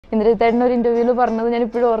ഇന്ദ്രജിത്തേട്ടൻ ഒരു ഇന്റർവ്യൂവിൽ പറഞ്ഞത് ഞാൻ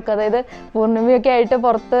ഇപ്പോഴും ഓർക്കും. അതായത് പൂർണിമയൊക്കെ ആയിട്ട്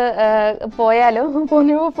പുറത്ത് പോയാലും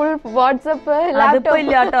പൂർണിമ ഫുൾ വാട്സപ്പ്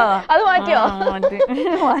ലാപ്ടോപ്പ് അത് മാറ്റിയോ?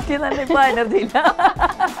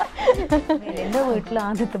 എന്റെ വീട്ടിൽ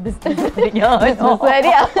ആദ്യത്തെ ബിസിനസ്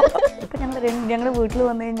ഇപ്പൊ ഞങ്ങളുടെ വീട്ടിൽ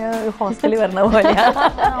വന്നു കഴിഞ്ഞാൽ ഹോസ്റ്റലിൽ വരണ പോലെ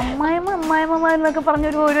അമ്മായിമ്മമാരെന്നൊക്കെ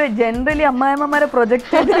പറഞ്ഞൊരു ജനറലി അമ്മായിമ്മമാരെ പ്രൊജക്ട്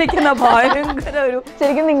ചെയ്തിരിക്കുന്ന ഭയങ്കര ഒരു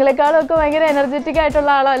ശരിക്കും നിങ്ങളെക്കാളും ഒക്കെ ഭയങ്കര എനർജറ്റിക്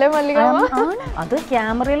ആയിട്ടുള്ള ആളോ അല്ലെ മല്ലിക? അത്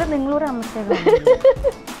ക്യാമറയിൽ നിങ്ങളൊരു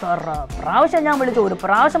പ്രാവശ്യം ഞാൻ വിളിച്ചു, ഒരു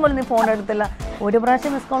പ്രാവശ്യം പോലും നീ ഫോൺ എടുത്തില്ല, ഒരു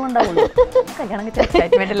പ്രാവശ്യം മിസ് കോൾ ഉണ്ടാവുള്ളൂ. കല്യാണം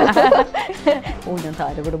എക്സൈറ്റ്മെന്റില്ല. ഓ ഞാൻ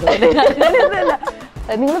താരം കുടുംബത്തില്ല.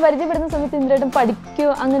 നിങ്ങൾ പരിചയപ്പെടുന്ന സമയത്ത് ഇന്ദ്രേട്ടൻ പഠിക്കോ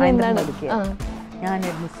അങ്ങനെ എന്താണ്?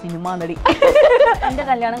 ഞാനായിരുന്നു സിനിമ നടി. എന്റെ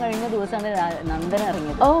കല്യാണം കഴിഞ്ഞ ദിവസമാണ് നന്ദന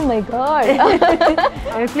ഇറങ്ങിയത്. ഓ മൈ ഗോഡ്,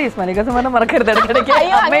 പ്ലീസ് മല്ലിക സുമാനം മറക്കരുത്.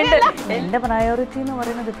 എന്റെ പ്രയോറിറ്റി എന്ന്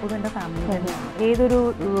പറയുന്നത് ഇപ്പോഴും എന്റെ ഫാമിലി തന്നെയാണ്. ഏതൊരു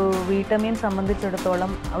വീട്ടമ്മയെ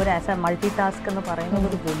സംബന്ധിച്ചിടത്തോളം അവർ ആസ് എ മൾട്ടി ടാസ്ക് എന്ന് പറയുന്നത്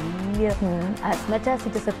ഒരു വലിയ as much as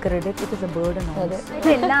it is A credit it is A burden.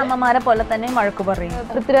 എല്ലാ അമ്മമാരെ പോലെ തന്നെ വഴക്ക് പറയും.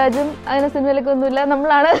 പൃഥ്വിരാജും അങ്ങനെ സിനിമയിലൊക്കെ ഒന്നുമില്ല,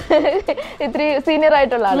 നമ്മളാണ് ഇത്തിരി സീനിയർ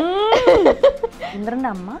ആയിട്ടുള്ള ആള്.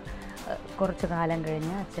 ഇന്ദ്രന്റെ അമ്മ കുറച്ച് കാലം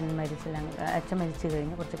കഴിഞ്ഞ് അച്ഛൻ മരിച്ചു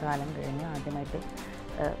കഴിഞ്ഞ് കുറച്ച് കാലം കഴിഞ്ഞ് ആദ്യമായിട്ട്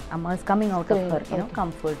അമ്മ coming out of her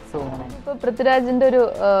comfort zone. ഇപ്പോൾ പൃഥ്വിരാജിന്റെ ഒരു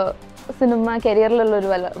സിനിമ കരിയറിലുള്ള ഒരു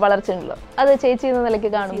വളർച്ച ഉണ്ടല്ലോ, അത് ചേച്ചി എന്ന നിലയ്ക്ക്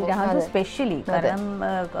കാണുമ്പോൾ സ്പെഷ്യലി കാരണം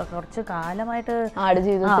കുറച്ച് കാലമായിട്ട്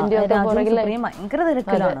ഭയങ്കര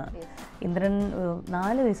തിരക്കിലാണ്. ഇന്ദ്രൻ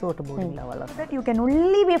 4 വയസ്സ് തൊട്ട് ബോർഡിംഗിലാണ് വളർന്നത്. You can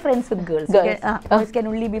only be friends with girls, boys can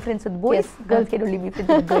only be friends with boys, girls can only be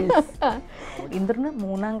friends with girls. ഇന്ദ്രന്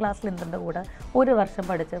 3ാം ക്ലാസ്സിൽ ഇന്ദ്രന്റെ കൂടെ 1 വർഷം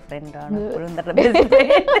പഠിച്ച ഫ്രണ്ടാണ് ഇപ്പോഴും ഇന്ദ്രന്റെ ബെസ്റ്റ്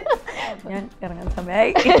ഫ്രണ്ട്. ഞാൻ ഇറങ്ങാൻ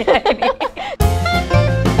സമയമായി.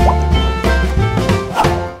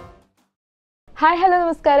 ഹായ് ഹലോ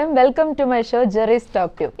നമസ്കാരം, welcome to my show 𝐤𝐴𝐺𝐻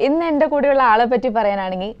talk. ഇന്ന് എൻ്റെ കൂടെയുള്ള ആളെ പറ്റി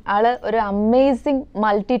പറയാനാണെങ്കിൽ ആള് ഒരു അമേസിംഗ്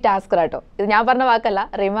മൾട്ടി ടാസ്കർ ആട്ടോ. ഇത് ഞാൻ പറഞ്ഞ വാക്കല്ല,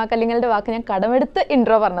 റീമ കല്ലിങ്ങലിന്റെ വാക്ക് ഞാൻ കടമെടുത്ത്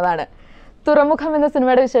ഇൻട്രോ പറഞ്ഞതാണ്. തുറമുഖം എന്ന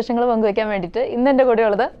സിനിമയുടെ വിശേഷങ്ങൾ പങ്കുവയ്ക്കാൻ വേണ്ടിയിട്ട് ഇന്ന് എൻ്റെ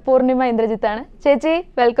കൂടെയുള്ളത് പൂർണിമ ഇന്ദ്രജിത്ത് ആണ്. ചേച്ചി,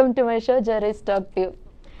 welcome to my show 𝐤𝐴𝐺𝐻 talk.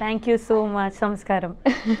 Thank you so much. നമസ്കാരം.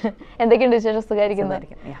 എന്തൊക്കെയുണ്ട് വിശേഷം? സുഖമായിരിക്കുന്നത്?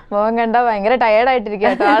 മോഹൻ കണ്ട ഭയങ്കര ടയേർഡായിട്ടിരിക്കുക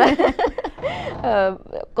കേട്ടോ ആള്.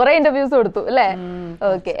 കുറെ ഇന്റർവ്യൂസ് കൊടുത്തു അല്ലേ?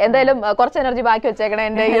 ഓക്കെ, എന്തായാലും കുറച്ച് എനർജി ബാക്കി വെച്ചേക്കണേ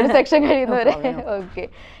എന്റെ ഈ ഒരു സെക്ഷൻ കഴിയുന്നവരെ. ഓക്കെ,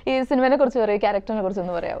 ഈ സിനിമയെ കുറിച്ച് പറയൂ, ക്യാരക്ടറിനെ കുറിച്ച്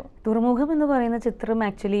ഒന്ന് പറയാമോ? തുറമുഖം എന്ന് പറയുന്ന ചിത്രം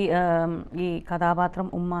ആക്ച്വലി ഈ കഥാപാത്രം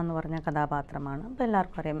ഉമ്മ എന്ന് പറഞ്ഞ കഥാപാത്രമാണ്. അപ്പോൾ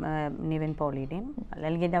എല്ലാവർക്കും അറിയാം, നിവിൻ പോളിയുടെയും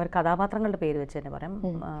അല്ലെങ്കിൽ അവർ കഥാപാത്രങ്ങളുടെ പേര് വെച്ച് തന്നെ പറയാം,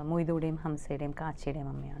 മൊയ്തുടെയും ഹംസയുടെയും കാച്ചിയുടെയും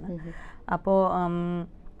അമ്മയാണ്. അപ്പോൾ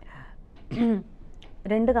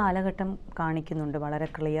 2 കാലഘട്ടം കാണിക്കുന്നുണ്ട് വളരെ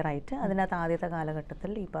ക്ലിയർ ആയിട്ട്. അതിനകത്ത് ആദ്യത്തെ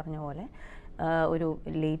കാലഘട്ടത്തിൽ ഈ പറഞ്ഞ പോലെ ഒരു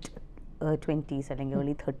ലേറ്റ് 20s അല്ലെങ്കിൽ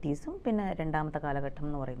ഏർലി 30s, പിന്നെ രണ്ടാമത്തെ കാലഘട്ടം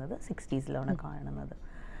എന്ന് പറയുന്നത് 60s കാണുന്നത്.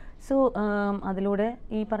 സോ അതിലൂടെ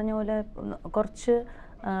ഈ പറഞ്ഞ പോലെ കുറച്ച്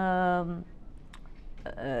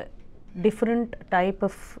ഡിഫറെൻറ്റ് ടൈപ്പ്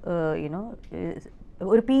ഓഫ് യുനോ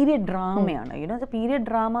ഒരു പീരിയഡ് ഡ്രാമയാണ്. യുനോ പീരിയഡ്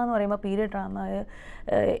ഡ്രാമ എന്ന് പറയുമ്പോൾ പീരിയഡ് ഡ്രാമ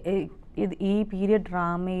ഈ പീരിയഡ്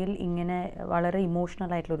ഡ്രാമയിൽ ഇങ്ങനെ വളരെ ഇമോഷണൽ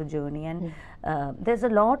ആയിട്ടുള്ളൊരു journey and there is a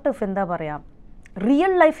lot of എന്താ പറയുക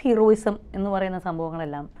റിയൽ ലൈഫ് ഹീറോയിസം എന്ന് പറയുന്ന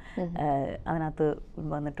സംഭവങ്ങളെല്ലാം അതിനകത്ത്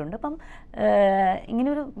വന്നിട്ടുണ്ട്. അപ്പം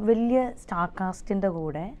ഇങ്ങനെയൊരു വലിയ സ്റ്റാർ കാസ്റ്റിൻ്റെ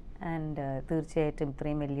കൂടെ ആൻഡ് തീർച്ചയായിട്ടും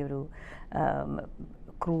ഇത്രയും വലിയൊരു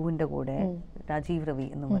ക്രൂവിൻ്റെ കൂടെ രാജീവ് രവി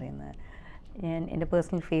എന്ന് പറയുന്ന ഞാൻ എൻ്റെ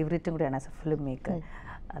പേഴ്സണൽ ഫേവറേറ്റും കൂടെയാണ് ആസ് എ ഫിലിം മേക്കർ.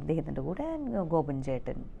 അദ്ദേഹത്തിൻ്റെ കൂടെ ഗോപൻ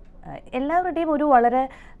ചേട്ടൻ, എല്ലാവരുടെയും ഒരു വളരെ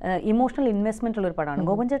ഇമോഷണൽ ഇൻവെസ്റ്റ്മെൻ്റ് ഉള്ളൊരു പടമാണ്.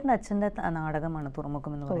 ഗോപൻ ചേട്ടൻ്റെ അച്ഛൻ്റെ നാടകമാണ്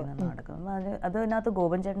തുറമുഖം എന്ന് പറയുന്ന നാടകം. അതിനകത്ത്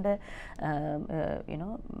ഗോപൻ ചേട്ടൻ്റെ യുനോ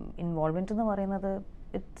ഇൻവോൾവ്മെൻറ്റ് എന്ന് പറയുന്നത്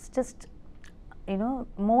it's just you know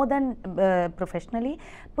more than professionally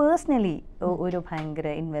personally ഒരു ഭയങ്കര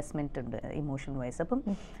ഇൻവെസ്റ്റ്മെൻ്റ് ഉണ്ട് ഇമോഷൻ വൈസ്. അപ്പം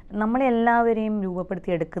നമ്മളെല്ലാവരെയും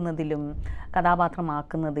രൂപപ്പെടുത്തിയെടുക്കുന്നതിലും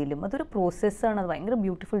കഥാപാത്രമാക്കുന്നതിലും അതൊരു പ്രോസസ്സാണ്. അത് ഭയങ്കര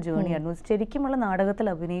ബ്യൂട്ടിഫുൾ ജേർണിയായിരുന്നു. ശരിക്കുമുള്ള നാടകത്തിൽ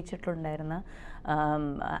അഭിനയിച്ചിട്ടുണ്ടായിരുന്ന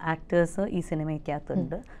ആക്ടേഴ്സ് ഈ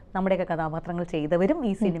സിനിമയ്ക്കകത്തുണ്ട്. നമ്മുടെയൊക്കെ കഥാപാത്രങ്ങൾ ചെയ്തവരും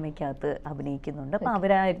ഈ സിനിമയ്ക്കകത്ത് അഭിനയിക്കുന്നുണ്ട്. അപ്പം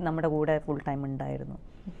അവരായി നമ്മുടെ കൂടെ ഫുൾ ടൈം ഉണ്ടായിരുന്നു.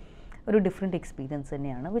 ഒരു ഡിഫറെൻറ്റ് എക്സ്പീരിയൻസ്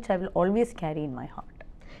തന്നെയാണ്, which I will always carry in my heart.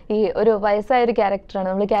 ഈ ഒരു വയസ്സായൊരു ക്യാരക്ടറാണ്.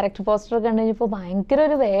 നമ്മൾ ക്യാരക്ടർ പോസ്റ്റർ കണ്ടു കഴിഞ്ഞപ്പോൾ ഭയങ്കര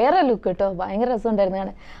ഒരു വേറെ ലുക്ക് കേട്ടോ, ഭയങ്കര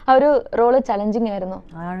രസമുണ്ടായിരുന്നു. ആ ഒരു റോള് ചലഞ്ചിങ് ആയിരുന്നു.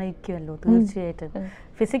 ആയിരിക്കുമല്ലോ, തീർച്ചയായിട്ടും.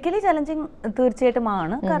 ഫിസിക്കലി ചലഞ്ചിങ് തീർച്ചയായിട്ടും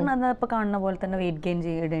ആണ്. കാരണം അത് ഇപ്പോൾ കാണുന്ന പോലെ തന്നെ വെയിറ്റ് ഗെയിൻ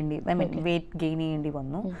ചെയ്യേണ്ടി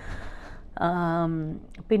വന്നു.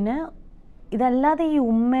 പിന്നെ ഇതല്ലാതെ ഈ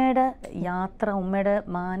ഉമ്മയുടെ യാത്ര, ഉമ്മയുടെ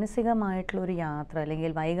മാനസികമായിട്ടുള്ളൊരു യാത്ര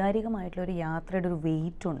അല്ലെങ്കിൽ വൈകാരികമായിട്ടുള്ളൊരു യാത്രയുടെ ഒരു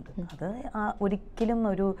വെയിറ്റ് ഉണ്ട്. അത് ഒരിക്കലും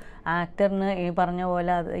ഒരു ആക്ടറിന് ഈ പറഞ്ഞ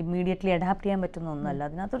പോലെ അത് ഇമ്മീഡിയറ്റ്ലി അഡാപ്റ്റ് ചെയ്യാൻ പറ്റുന്ന ഒന്നല്ല.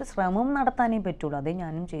 അതിനകത്തൊരു ശ്രമം നടത്താനേ പറ്റുള്ളൂ. അതേ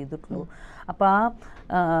ഞാനും ചെയ്തിട്ടുള്ളൂ. അപ്പോൾ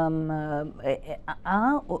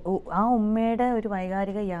ആ ഉമ്മയുടെ ഒരു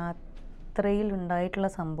വൈകാരിക യാത്രയിൽ ഉണ്ടായിട്ടുള്ള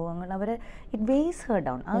സംഭവങ്ങൾ അവരെ ഇറ്റ് വെയ്സ് ഹർ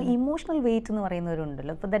ഡൗൺ. ആ ഇമോഷണൽ വെയിറ്റ് എന്ന്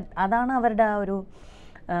പറയുന്നവരുണ്ടല്ലോ. അപ്പോൾ അതാണ് അവരുടെ ആ ഒരു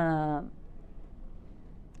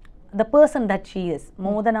the person that she is,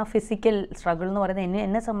 more than a physical struggle എന്ന് പറയുന്നത്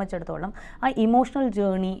എന്നെ സംബന്ധിച്ചിടത്തോളം ആ ഇമോഷണൽ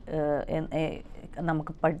ജേർണി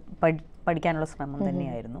നമുക്ക് പഠിക്കാനുള്ള ശ്രമം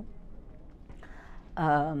തന്നെയായിരുന്നു.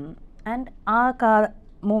 ആൻഡ് ആ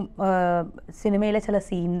സിനിമയിലെ ചില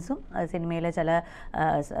സീൻസും സിനിമയിലെ ചില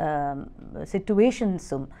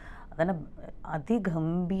സിറ്റുവേഷൻസും അതിനെ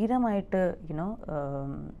അതിഗംഭീരമായിട്ട് യുനോ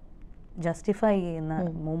ജസ്റ്റിഫൈ ചെയ്യുന്ന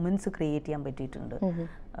മൊമെൻറ്റ്സ് ക്രിയേറ്റ് ചെയ്യാൻ പറ്റിയിട്ടുണ്ട്.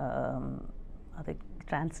 അത്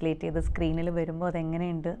ട്രാൻസ്ലേറ്റ് ചെയ്ത് സ്ക്രീനിൽ വരുമ്പോൾ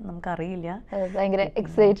അതെങ്ങനെയുണ്ട് നമുക്കറിയില്ല. ഭയങ്കര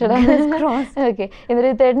എക്സൈറ്റഡ്. ഓക്കെ, എന്നിട്ട്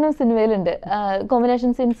തേർഡിനും സിനിമയിലുണ്ട് കോമ്പിനേഷൻ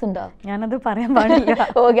സീൻസ് ഉണ്ടോ? ഞാനത് പറയാൻ പാടില്ല.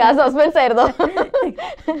 ഓക്കെ, ആ സസ്പെൻസ് ആയിരുന്നോ?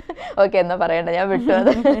 ഓക്കെ, എന്നാ പറയണ്ട, ഞാൻ വിട്ടു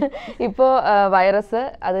അത്. ഇപ്പോൾ വൈറസ്,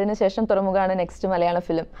 അതിനുശേഷം തുറമുഖമാണ് നെക്സ്റ്റ് മലയാള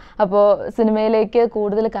ഫിലിം. അപ്പോൾ സിനിമയിലേക്ക്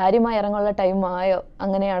കൂടുതൽ കാര്യമായി ഇറങ്ങാനുള്ള ടൈം ആയോ?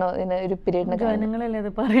 അങ്ങനെയാണോ ഇതിന് ഒരു പീരീഡിന്? ജനങ്ങളല്ലേ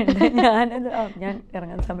അത് പറയണ്ടേ? ഞാൻ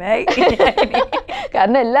ഇറങ്ങാൻ സമയമായി.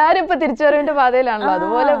 കാരണം എല്ലാവരും ഇപ്പൊ തിരിച്ചു വരേണ്ട പാതയിലാണല്ലോ.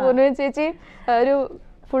 അതുപോലെ പൂർണിമ ചേച്ചി ഒരു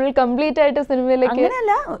ഫുൾ കംപ്ലീറ്റ് ആയിട്ട് സിനിമയിലേക്ക്?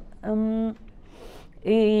 അങ്ങനെയല്ല,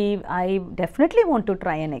 I definitely want to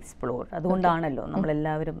try and explore. അതുകൊണ്ടാണല്ലോ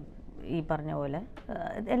നമ്മളെല്ലാവരും ഈ പറഞ്ഞ പോലെ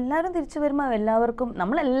എല്ലാവരും തിരിച്ചു വരുമ്പോൾ എല്ലാവർക്കും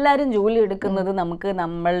നമ്മളെല്ലാവരും ജോലി എടുക്കുന്നത് നമുക്ക്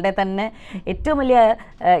നമ്മളുടെ തന്നെ ഏറ്റവും വലിയ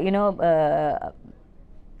യുനോ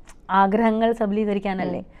ആഗ്രഹങ്ങൾ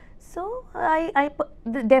സബലീകരിക്കാനല്ലേ. So I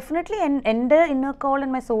definitely എൻ്റെ inner call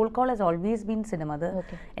and my soul call has always been cinema. അത്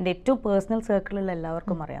എൻ്റെ ഏറ്റവും പേഴ്സണൽ സർക്കിളിൽ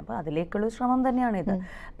എല്ലാവർക്കും അറിയാം. അപ്പോൾ അതിലേക്കുള്ള ശ്രമം തന്നെയാണ് ഇത്.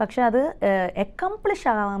 പക്ഷെ അത് അക്കംപ്ലിഷ്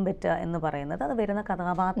ആവാൻ പറ്റുക എന്ന് പറയുന്നത് അത് വരുന്ന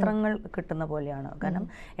കഥാപാത്രങ്ങൾ കിട്ടുന്ന പോലെയാണ്. കാരണം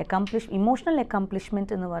ഇമോഷണൽ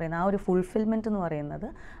അക്കംപ്ലിഷ്മെൻറ്റ് എന്ന് പറയുന്ന ആ ഒരു ഫുൾഫിൽമെൻറ്റ് എന്ന് പറയുന്നത്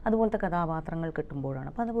അതുപോലത്തെ കഥാപാത്രങ്ങൾ കിട്ടുമ്പോഴാണ്.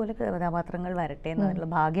 അപ്പോൾ അതുപോലെ കഥാപാത്രങ്ങൾ വരട്ടെ എന്നുള്ള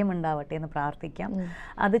ഭാഗ്യം ഉണ്ടാവട്ടെ എന്ന് പ്രാർത്ഥിക്കാം.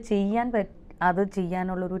 അത്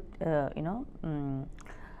ചെയ്യാനുള്ളൊരു യുനോ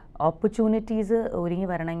ഓപ്പർച്യൂണിറ്റീസ് ഒരുങ്ങി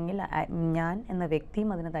വരണമെങ്കിൽ ഞാൻ എന്ന വ്യക്തിയും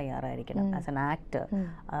അതിന് തയ്യാറായിരിക്കണം ആസ് എൻ ആക്ടർ.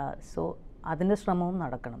 സോ അതിൻ്റെ ശ്രമവും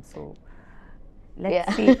നടക്കണം. സോ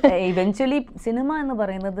ഇവൻച്വലി സിനിമ എന്ന്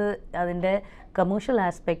പറയുന്നത് അതിൻ്റെ കമേഴ്ഷ്യൽ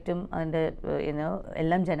ആസ്പെക്റ്റും അതിൻ്റെ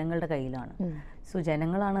എല്ലാം ജനങ്ങളുടെ കയ്യിലാണ്. സോ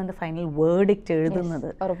ജനങ്ങളാണ് അതിൻ്റെ ഫൈനൽ വേർഡിക്റ്റ് എഴുതുന്നത്.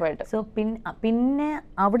 സോ പിന്നെ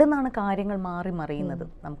അവിടെ നിന്നാണ് കാര്യങ്ങൾ മാറി മറിയുന്നത്.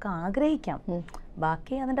 നമുക്ക് ആഗ്രഹിക്കാം,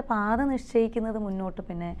 ബാക്കി അതിൻ്റെ പാത നിശ്ചയിക്കുന്നത് മുന്നോട്ട്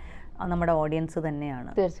പിന്നെ നമ്മുടെ ഓഡിയൻസ്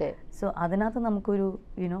തന്നെയാണ്. തീർച്ചയായും. സോ അതിനകത്ത് നമുക്കൊരു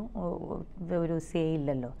യുനോ ഒരു സേ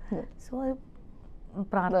ഇല്ലല്ലോ. സോ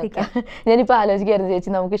പ്രാർത്ഥിക്കാം. ഞാനിപ്പോൾ ആലോചിക്കായിരുന്നു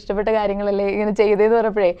ചേച്ചി, നമുക്ക് ഇഷ്ടപ്പെട്ട കാര്യങ്ങളല്ലേ ഇങ്ങനെ ചെയ്തതെന്ന്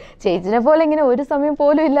പറഞ്ഞപ്പോഴേ, ചേച്ചിനെ പോലെ ഇങ്ങനെ ഒരു സമയം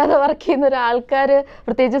പോലും ഇല്ലാതെ വർക്ക് ചെയ്യുന്ന ഒരാൾക്കാർ,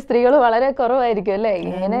 പ്രത്യേകിച്ച് സ്ത്രീകൾ വളരെ കുറവായിരിക്കും അല്ലേ?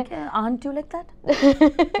 ഇങ്ങനെ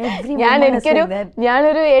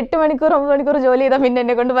ഞാനൊരു 8 മണിക്കൂർ 9 മണിക്കൂർ ജോലി ചെയ്താൽ പിന്നെ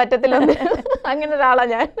എന്നെ കൊണ്ട് പറ്റത്തില്ല. അങ്ങനെ ഒരാളാ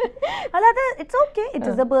ഞാൻ. അല്ലാതെ it's okay, it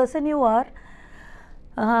is A person you are.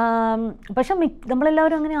 പക്ഷെ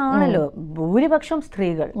നമ്മളെല്ലാവരും അങ്ങനെ ആണല്ലോ, ഭൂരിപക്ഷം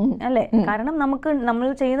സ്ത്രീകൾ അല്ലേ? കാരണം നമ്മൾ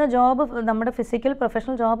ചെയ്യുന്ന ജോബ് നമ്മുടെ ഫിസിക്കൽ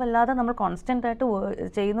പ്രൊഫഷണൽ ജോബ് അല്ലാതെ നമ്മൾ കോൺസ്റ്റന്റ് ആയിട്ട്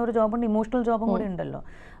ചെയ്യുന്ന ഒരു ജോബുണ്ട്, ഇമോഷണൽ ജോബും കൂടി ഉണ്ടല്ലോ.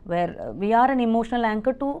 V R N emotional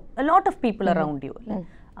anchor to a lot of people around you അല്ലേ?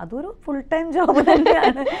 അതൊരു ഫുൾ ടൈം ജോബ്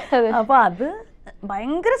തന്നെയാണ്. അപ്പൊ അത്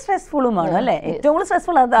ഭയങ്കര സ്ട്രെസ്ഫുള്ളുമാണ് അല്ലേ? ഏറ്റവും കൂടുതൽ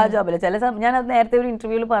സ്ട്രെസ്ഫുൾ അത് ആ ജോബില്. ഞാനത് നേരത്തെ ഒരു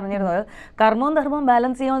ഇന്റർവ്യൂവിൽ പറഞ്ഞിരുന്നു, കർമ്മവും ധർമ്മവും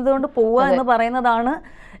ബാലൻസ് ചെയ്യുന്നതുകൊണ്ട് പോവുക എന്ന് പറയുന്നതാണ്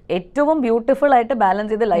ഏറ്റവും ബ്യൂട്ടിഫുൾ ആയിട്ട്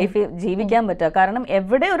ബാലൻസ് ചെയ്ത് ലൈഫ് ജീവിക്കാൻ പറ്റുക. കാരണം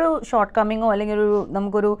എവിടെ ഒരു ഷോർട്ട് കമ്മിങ്ങോ അല്ലെങ്കിൽ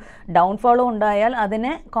നമുക്കൊരു ഡൗൺഫോളോ ഉണ്ടായാൽ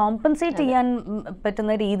അതിനെ കോമ്പൻസേറ്റ് ചെയ്യാൻ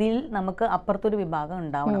പറ്റുന്ന രീതിയിൽ നമുക്ക് അപ്പുറത്തൊരു വിഭാഗം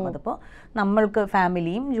ഉണ്ടാവണം. അതിപ്പോൾ നമ്മൾക്ക്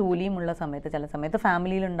ഫാമിലിയും ജോലിയും ഉള്ള സമയത്ത് ചില സമയത്ത്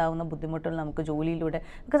ഫാമിലിയിൽ ഉണ്ടാവുന്ന ബുദ്ധിമുട്ടുകൾ നമുക്ക് ജോലിയിലൂടെ,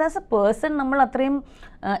 ബിക്കോസ് ആസ് എ പേഴ്സൺ നമ്മൾ അത്രയും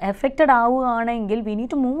എഫക്റ്റഡ് ആവുകയാണെങ്കിൽ we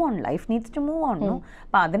need to move on, life needs to move on.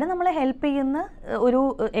 അപ്പം അതിനെ നമ്മളെ ഹെൽപ്പ് ചെയ്യുന്ന ഒരു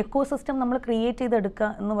എക്കോ സിസ്റ്റം നമ്മൾ ക്രിയേറ്റ്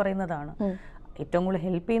ചെയ്തെടുക്കുക എന്ന് പറയുന്നതാണ് ഏറ്റവും കൂടുതൽ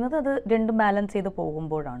ഹെൽപ്പ് ചെയ്യുന്നത്. അത് രണ്ടും ബാലൻസ് ചെയ്ത്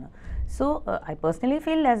പോകുമ്പോഴാണ്. So I personally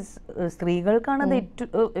feel as സ്ത്രീകൾക്കാണ് അത്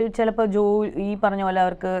ചിലപ്പോൾ ഈ പറഞ്ഞ പോലെ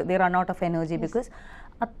അവർക്ക് ദേ run out of energy, because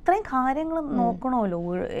അത്രയും കാര്യങ്ങൾ നോക്കണമല്ലോ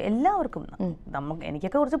എല്ലാവർക്കും.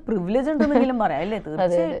 എനിക്കൊക്കെ കുറച്ച് പ്രിവിലേജ് ഉണ്ടെന്നെങ്കിലും പറയാം അല്ലേ?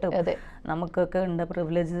 തീർച്ചയായിട്ടും നമുക്കൊക്കെ ഉണ്ട്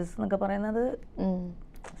പ്രിവിലേജസ് എന്നൊക്കെ പറയുന്നത്.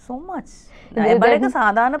 സോ മച്ച് ഇവിടെയൊക്കെ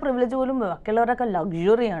സാധാരണ പ്രിവിലേജ് പോലും ബാക്കിയുള്ളവരൊക്കെ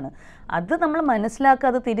ലക്ഷറിയാണ്. അത് നമ്മൾ മനസ്സിലാക്കുക,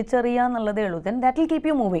 അത് തിരിച്ചറിയുക എന്നുള്ളതേ ഉള്ളൂ. Then that will keep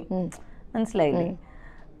you moving. മനസ്സിലായില്ലേ?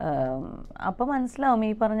 അപ്പോൾ മനസ്സിലാവും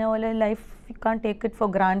ഈ പറഞ്ഞ പോലെ life you can take it for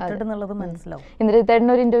granted എന്നുള്ളത് മനസ്സിലാവും. ഇന്ദ്രജിത്തേട്ടൻ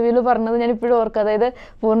ഒരു ഇന്റർവ്യൂവിൽ പറഞ്ഞത് ഞാൻ ഇപ്പോഴും ഓർക്കും. അതായത്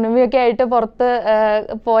പൂർണിമയൊക്കെ ആയിട്ട് പുറത്ത്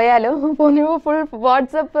പോയാലും പൂർണിമ ഫുൾ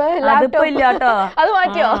വാട്സപ്പ് ലാപ്ടോപ്പ് ഇല്ലാട്ടോ, അത്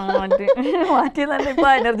മാറ്റിയോ? മാറ്റിയതല്ല, ഇപ്പൊ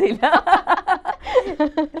എനർജി ഇല്ല.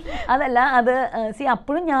 അതല്ല, അത് സി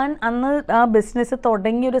അപ്പോഴും ഞാൻ അന്ന് ആ ബിസിനസ്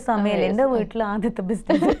തുടങ്ങിയൊരു സമയമല്ലേ, എൻ്റെ വീട്ടിൽ ആദ്യത്തെ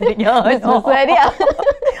ബിസിനസ്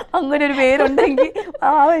അങ്ങനെ ഒരു പേരുണ്ടെങ്കിൽ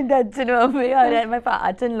എൻ്റെ അച്ഛനും അമ്മയും.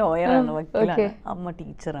 അച്ഛൻ ലോയറാണ്, വക്കീലാണ്, അമ്മ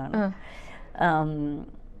ടീച്ചറാണ്.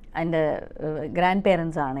 എൻ്റെ ഗ്രാൻഡ്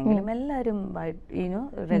പേരൻസ് ആണെങ്കിലും എല്ലാവരും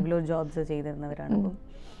റെഗുലർ ജോബ്സ് ചെയ്തിരുന്നവരാണ്. അപ്പം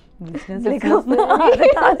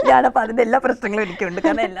ഞാനപ്പോൾ അതിൻ്റെ എല്ലാ പ്രശ്നങ്ങളും എനിക്കുണ്ട്.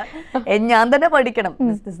 കാരണം ഞാൻ തന്നെ പഠിക്കണം.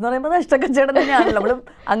 ബിസിനസ് എന്ന് പറയുമ്പോൾ നഷ്ടക്കച്ചവടം തന്നെയാണല്ലോ. നമ്മൾ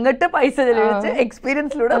അങ്ങോട്ട് പൈസ ചെലവഴിച്ച്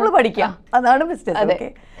എക്സ്പീരിയൻസിലൂടെ നമ്മൾ പഠിക്കാം, അതാണ് ബിസിനസ്. ഓക്കെ,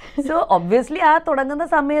 സോ ഒബ്വിയസ്ലി ആ തുടങ്ങുന്ന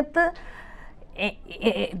സമയത്ത്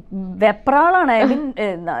വെപ്രാളാണ്. ഐ മീൻ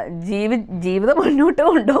ജീവിതം മുന്നോട്ട്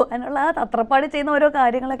കൊണ്ടുപോകാനുള്ള ആ തത്രപ്പാടി ചെയ്യുന്ന ഓരോ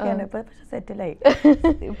കാര്യങ്ങളൊക്കെയാണ്. ഇപ്പൊ സെറ്റിലായി,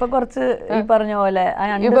 ഇപ്പൊ കുറച്ച് ഈ പറഞ്ഞ പോലെ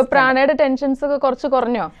പ്രാണയുടെ ടെൻഷൻസ് ഒക്കെ കുറച്ച്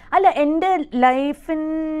കുറഞ്ഞോ? അല്ല, എൻ്റെ ലൈഫിൽ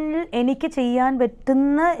എനിക്ക് ചെയ്യാൻ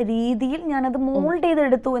പറ്റുന്ന രീതിയിൽ ഞാനത് മോൾഡ്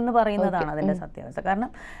ചെയ്തെടുത്തു എന്ന് പറയുന്നതാണ് അതിൻ്റെ സത്യാവസ്ഥ.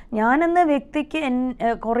 കാരണം ഞാനെന്ന വ്യക്തിക്ക്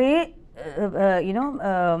കുറേ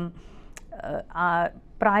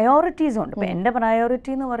പ്രയോറിറ്റീസ് ഉണ്ട്. ഇപ്പം എൻ്റെ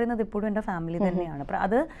പ്രയോറിറ്റി എന്ന് പറയുന്നത് ഇപ്പോഴും എൻ്റെ ഫാമിലി തന്നെയാണ്.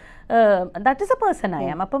 അത് that is A person I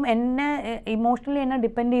am. അപ്പം എന്നെ ഇമോഷണലി എന്നെ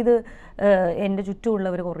ഡിപ്പെൻഡ് ചെയ്ത് എൻ്റെ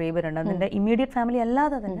ചുറ്റുമുള്ളവർ കുറേ പേരുണ്ട്. അതിൻ്റെ ഇമ്മീഡിയറ്റ് ഫാമിലി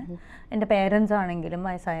അല്ലാതെ തന്നെ എൻ്റെ പേരൻസ് ആണെങ്കിലും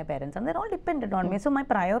വയസ്സായ പേരൻസ് ആണ്, there all depended on me. So my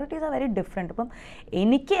priorities are very different. അപ്പം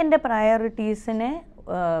എനിക്ക് എൻ്റെ പ്രയോറിറ്റീസിനെ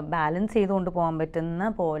ബാലൻസ് ചെയ്തുകൊണ്ട് പോകാൻ പറ്റുന്ന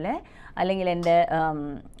പോലെ, അല്ലെങ്കിൽ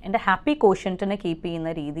എൻ്റെ ഹാപ്പി കോഷ്യൻറ്റിനെ കീപ്പ് ചെയ്യുന്ന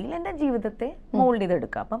രീതിയിൽ എൻ്റെ ജീവിതത്തെ മോൾഡ്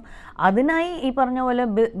ചെയ്തെടുക്കുക. അപ്പം അതിനായി ഈ പറഞ്ഞ പോലെ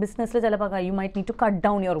ബിസിനസ്സിൽ ചിലപ്പോൾ you might need to cut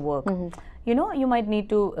down your work, you might need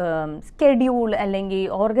to schedule അല്ലെങ്കിൽ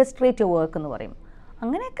ഓർഗസ്ട്രേറ്റ് യുവർ വർക്ക് എന്ന് പറയും.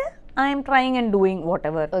 അങ്ങനെയൊക്കെ I M trying and doing what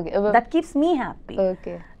ever that keeps me happy.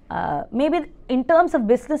 Maybe in terms of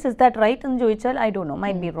business, is that right? എന്ന് ചോദിച്ചാൽ I don't know,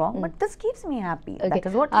 might be wrong, but this keeps me happy. That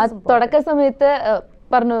is what is important. തുടക്ക സമയത്ത്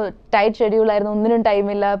പറഞ്ഞു tight schedule ആയിരുന്നു, ഒന്നിനും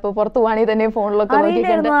ടൈമില്ല, ഇപ്പൊ പുറത്ത് പോവാണെങ്കിൽ തന്നെ ഫോണിലൊക്കെ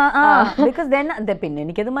ബിക്കോസ് ദെൻ പിന്നെ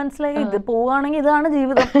എനിക്കത് മനസ്സിലായി, ഇത് പോവുകയാണെങ്കിൽ ഇതാണ്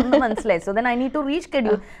ജീവിതം എന്ന് മനസ്സിലായി. So then I need to reach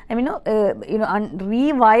schedule, I mean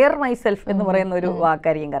rewire myself എന്ന് പറയുന്ന ഒരു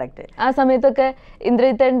വാക്കായിരിക്കും കറക്റ്റ്. ആ സമയത്തൊക്കെ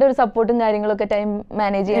ഇന്ദ്രജിത്തേട്ടൻ്റെ ഒരു സപ്പോർട്ടും കാര്യങ്ങളൊക്കെ ടൈം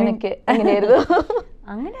മാനേജ് ചെയ്യാനൊക്കെ എങ്ങനെയായിരുന്നു?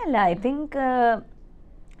 അങ്ങനെയല്ല, ഐ തിങ്ക്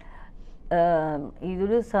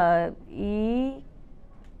ഇതൊരു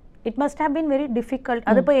it must have been very difficult.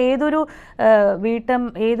 അതിപ്പോൾ ഏതൊരു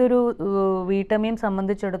വീട്ടമ്മയും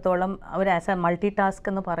സംബന്ധിച്ചിടത്തോളം അവർ ആസ് എ മൾട്ടി ടാസ്ക്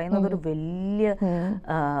എന്ന് പറയുന്നത് ഒരു വലിയ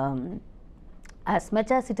as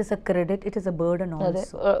much as it is A credit, it is A burden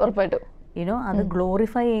also. ഉറപ്പായിട്ടും അത്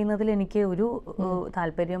ഗ്ലോറിഫൈ ചെയ്യുന്നതിൽ എനിക്ക് ഒരു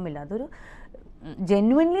താല്പര്യവുമില്ല. അതൊരു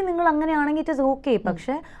ജെന്യുവൻലി നിങ്ങൾ അങ്ങനെയാണെങ്കിൽ ഇറ്റ് ഇസ് ഓക്കെ.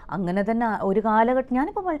 പക്ഷേ അങ്ങനെ തന്നെ ഒരു കാലഘട്ടം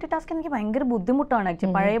ഞാനിപ്പോൾ മൾട്ടി ടാസ്ക് എനിക്ക് ഭയങ്കര ബുദ്ധിമുട്ടാണ്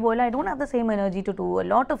ആക്ച്വലി. പഴയ പോലെ I don't have the same energy to do a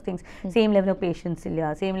lot of things. Same level of patients ഇല്ല,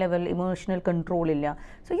 സെയിം ലെവൽ ഇമോഷണൽ കൺട്രോൾ ഇല്ല.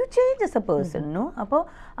 So you change S A person. അപ്പോൾ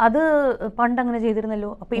അത് പണ്ട് അങ്ങനെ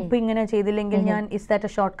ചെയ്തിരുന്നല്ലോ, അപ്പോൾ ഇപ്പോൾ ഇങ്ങനെ ചെയ്തില്ലെങ്കിൽ ഞാൻ is that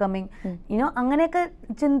A short coming അങ്ങനെയൊക്കെ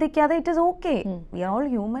ചിന്തിക്കാതെ it is okay. V are all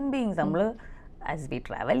human beings. നമ്മൾ ആസ് വി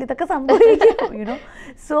ട്രാവൽ ഇതൊക്കെ സംഭവിക്കും.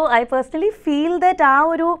 So I personally feel that ആ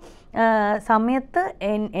ഒരു സമയത്ത്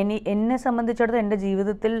എന്നെ സംബന്ധിച്ചിടത്തോളം എൻ്റെ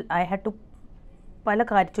ജീവിതത്തിൽ ഐ ഹാഡ് ടു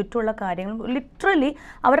ചുറ്റുമുള്ള കാര്യങ്ങളും ലിറ്ററലി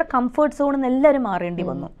അവരുടെ കംഫർട്ട് സോണിൽ നിന്ന് എല്ലാവരും മാറേണ്ടി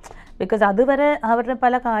വന്നു. ബിക്കോസ് അതുവരെ അവരുടെ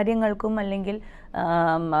പല കാര്യങ്ങൾക്കും അല്ലെങ്കിൽ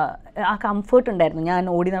ആ കംഫർട്ട് ഉണ്ടായിരുന്നു, ഞാൻ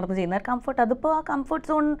ഓടി നടന്ന് ചെയ്യുന്ന കംഫർട്ട്. അതിപ്പോൾ ആ കംഫർട്ട്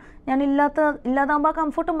സോൺ ഞാൻ ഇല്ലാതാകുമ്പോൾ ആ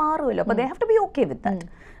കംഫർട്ട് മാറുമല്ലോ. അപ്പോൾ they have to B okay with that.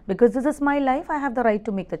 Because this is my life, I have the right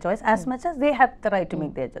to make the choice as much as they have the right to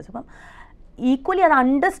make their choice. അപ്പം equally അത്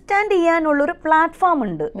understand ചെയ്യാനുള്ളൊരു platform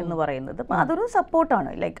ഉണ്ട് എന്ന് പറയുന്നത്. അപ്പം അതൊരു സപ്പോർട്ടാണ്.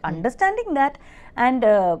 Like understanding that and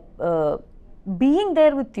being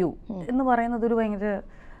there with you എന്ന് പറയുന്നത് ഒരു ഭയങ്കര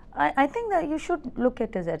I think you should look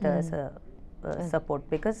at it as A support,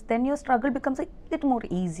 because then your struggle becomes a bit more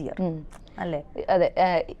easier. അല്ലേ? അതെ,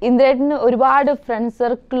 ഇന്ദ്രേട്ടന് ഒരുപാട് ഫ്രണ്ട്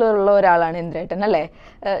സർക്കിൾ ഉള്ള ഒരാളാണ് ഇന്ദ്രേട്ടൻ അല്ലേ?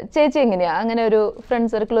 ചേച്ചി എങ്ങനെയാ അങ്ങനെ ഒരു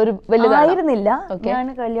ഫ്രണ്ട് സർക്കിൾ ഒരു വലുതായിരുന്നില്ല.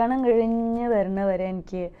 ഞാൻ കല്യാണം കഴിഞ്ഞ് വരുന്നവരെ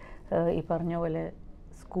എനിക്ക് ഈ പറഞ്ഞ പോലെ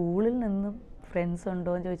സ്കൂളിൽ നിന്നും ഫ്രണ്ട്സ്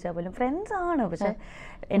ഉണ്ടോ എന്ന് ചോദിച്ചാൽ പോലും ഫ്രണ്ട്സ് ആണ്. പക്ഷെ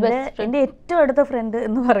എൻ്റെ ഏറ്റവും അടുത്ത ഫ്രണ്ട്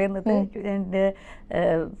എന്ന് പറയുന്നത് എൻ്റെ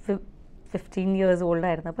 15 years old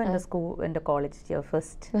ആയിരുന്നു. അപ്പോൾ എൻ്റെ കോളേജ്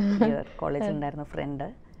ഫസ്റ്റ് ഇയർ കോളേജിൽ ഉണ്ടായിരുന്ന ഫ്രണ്ട്,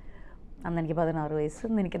 അന്ന് എനിക്ക് 16 വയസ്സ്,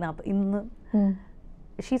 എനിക്ക് 40. ഇന്ന്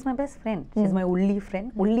she's my best friend, she's my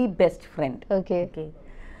only best friend. Okay,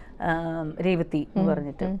 Revathi എന്ന്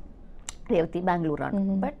പറഞ്ഞിട്ട്. രേവതി ബാംഗ്ലൂരാണ്.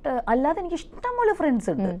 ബട്ട് അല്ലാതെ എനിക്ക് ഇഷ്ടംപോലെ ഫ്രണ്ട്സ്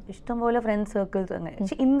ഉണ്ട്, ഇഷ്ടംപോലെ ഫ്രണ്ട്സ് സർക്കിൾസ് അങ്ങനെ.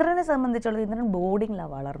 പക്ഷെ ഇന്ദ്രനെ സംബന്ധിച്ചുള്ളത്, ഇന്ദ്രൻ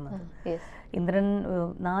ബോർഡിങ്ങിലാണ് വളർന്നത്. ഇന്ദ്രൻ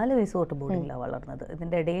 4 വയസ്സ് തൊട്ട് ബോർഡിങ്ങിലാണ് വളർന്നത്.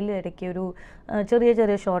 ഇതിൻ്റെ ഇടയ്ക്ക് ഒരു ചെറിയ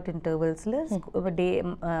ചെറിയ ഷോർട്ട് ഇൻ്റർവെൽസിൽ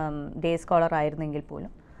ഡേ സ്കോളർ ആയിരുന്നെങ്കിൽ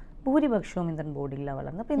പോലും ഭൂരിപക്ഷവും ഇന്ദ്രൻ ബോർഡിങ്ങിലാണ്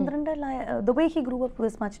വളർന്നത്. അപ്പോൾ ഇന്ദ്രൻ്റെ the way he grew up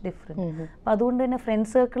was much different. അപ്പോൾ അതുകൊണ്ട് തന്നെ ഫ്രണ്ട്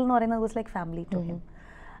സർക്കിൾ എന്ന് പറയുന്നത് was like family to him.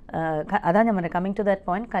 അതാ ഞാൻ പറഞ്ഞത്, കമ്മിങ് ടു ദാറ്റ്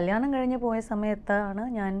പോയിന്റ്, കല്യാണം കഴിഞ്ഞ് പോയ സമയത്താണ്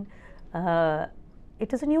ഞാൻ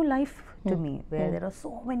it is a new life to me where there are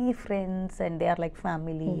so many friends and they are like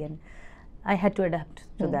family, and I had to adapt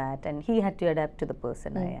to that and he had to adapt to the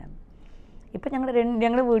person I am. ഇപ്പൊ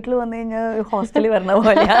ഞങ്ങളുടെ വീട്ടിൽ വന്നു കഴിഞ്ഞാൽ ഹോസ്റ്റലിൽ വരണ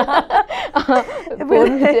പോലെ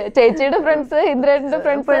ചേച്ചിയുടെ friends, ഇന്ദ്രന്റെ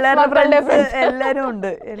ഫ്രണ്ട്സ്, എല്ലാരും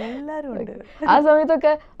ഉണ്ട്. ആ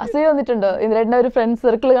സമയത്തൊക്കെ അസൂയ വന്നിട്ടുണ്ടോ ഇന്ദ്രന്റെ ഒരു ഫ്രണ്ട്സ്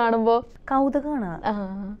സർക്കിൾ കാണുമ്പോ? കൗതുകമാണ്,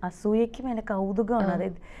 അസൂയക്കും എന്നെ കൗതുകമാണ്.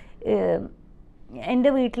 അതായത് എൻ്റെ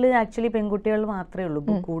വീട്ടിൽ ആക്ച്വലി പെൺകുട്ടികൾ മാത്രമേ ഉള്ളൂ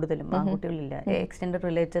കൂടുതലും, ആൺകുട്ടികളില്ല. എക്സ്റ്റെൻഡഡ്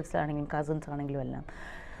റിലേറ്റീവ്സ് ആണെങ്കിലും കസിൻസ് ആണെങ്കിലും എല്ലാം.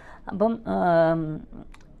 അപ്പം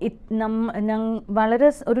വളരെ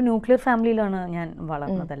ഒരു ന്യൂക്ലിയർ ഫാമിലിയിലാണ് ഞാൻ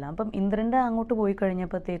വളർന്നതെല്ലാം. അപ്പം ഇന്ദ്രൻ്റെ അങ്ങോട്ട് പോയി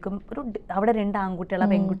കഴിഞ്ഞപ്പോഴത്തേക്കും അവിടെ 2 ആൺകുട്ടികൾ,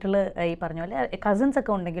 പെൺകുട്ടികൾ ഈ പറഞ്ഞ പോലെ കസിൻസ്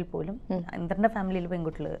ഒക്കെ ഉണ്ടെങ്കിൽ പോലും ഇന്ദ്രൻ്റെ ഫാമിലിയിൽ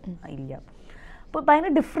പെൺകുട്ടികൾ ഇല്ല. അപ്പോൾ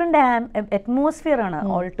ഭയങ്കര ഡിഫറെൻ്റ് അറ്റ്മോസ്ഫിയർ ആണ്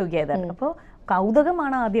ഓൾ ടുഗെദർ. അപ്പോൾ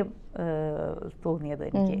കൗതുകമാണ് ആദ്യം തോന്നിയത്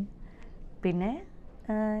എനിക്ക്. പിന്നെ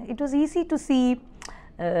it was easy to see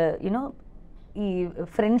you know ഈ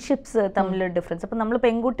ഫ്രണ്ട്ഷിപ്സ് തമ്മിൽ ഡിഫറൻസ്. അപ്പം നമ്മൾ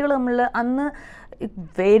പെൺകുട്ടികൾ തമ്മിൽ അന്ന്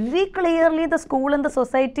very clearly the school and the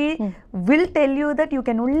society will tell you that you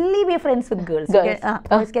can only be friends with girls,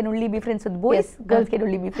 boys can only be friends with boys, girls can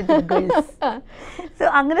only be friends with girls. So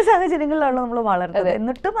അങ്ങനെ സാഹചര്യങ്ങളിലാണ് നമ്മൾ വളർന്നത്.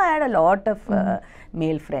 എന്നിട്ടും I had a lot of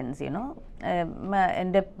male friends. You know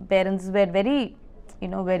എൻ്റെ parents were very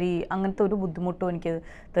very അങ്ങനത്തെ ഒരു ബുദ്ധിമുട്ടും എനിക്ക്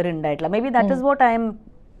ഉണ്ടായിട്ടില്ല. May be that is what I M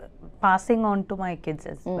passing on to my kids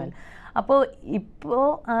as well. അപ്പോൾ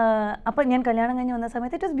ഞാൻ കല്യാണം കഴിഞ്ഞ് വന്ന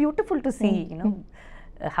സമയത്ത് it was beautiful to see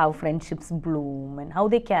how friendships Bloom and how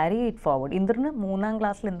they carry it forward. ഇന്ദ്രന് 3ാം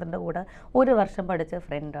ക്ലാസ്സിൽ ഇന്ദ്രൻ്റെ കൂടെ 1 വർഷം പഠിച്ച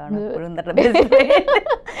ഫ്രണ്ടാണ്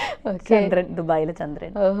ചന്ദ്രൻ, ദുബായിലെ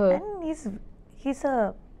ചന്ദ്രൻ. He's A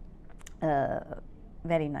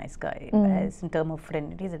very nice guy. As in term of friend,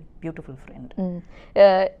 he's a beautiful friend.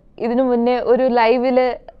 ഇതിനു മുന്നേ ഒരു ലൈവില്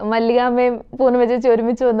മല്ലികാമ്മയും പൂർണിമ ചേച്ചി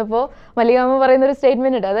ഒരുമിച്ച് വന്നപ്പോൾ മല്ലികാമ്മ പറയുന്ന ഒരു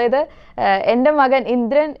സ്റ്റേറ്റ്മെന്റ് ഉണ്ട്. അതായത് എൻ്റെ മകൻ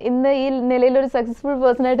ഇന്ദ്രൻ ഇന്ന് ഈ നിലയിൽ ഒരു സക്സസ്ഫുൾ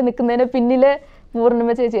പേഴ്സൺ ആയിട്ട് നിൽക്കുന്നതിന് പിന്നില് പൂർണിമ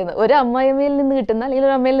ചേച്ചിയാണ്. ഒരു അമ്മായിയമ്മയിൽ നിന്ന് കിട്ടുന്ന അല്ലെങ്കിൽ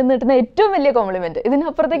ഒരു അമ്മയിൽ നിന്ന് കിട്ടുന്ന ഏറ്റവും വലിയ കോംപ്ലിമെന്റ്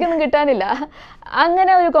ഇതിനപ്പുറത്തേക്കൊന്നും കിട്ടാനില്ല.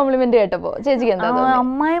 അങ്ങനെ ഒരു കോംപ്ലിമെന്റ് കേട്ടപ്പോ ചേച്ചിക്ക് എന്താ?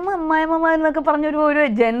 അമ്മായിമ്മമാരെന്നൊക്കെ പറഞ്ഞൊരു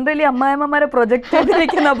ജനറലി അമ്മായിമ്മമാരെ പ്രൊജക്ട്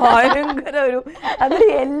ചെയ്തിരിക്കുന്ന ഭയങ്കര അതിൽ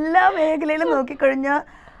എല്ലാ മേഖലയിലും നോക്കിക്കഴിഞ്ഞാൽ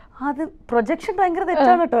അത് പ്രൊജക്ഷൻ ഭയങ്കര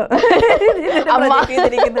തെറ്റാണ് കേട്ടോ.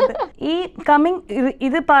 ഈ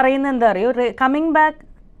ഇത് പറയുന്ന എന്താ അറിയോ, coming back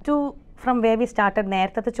to from way we started.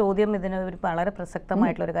 നേരത്തെ ചോദ്യം ഇതിന് ഒരു വളരെ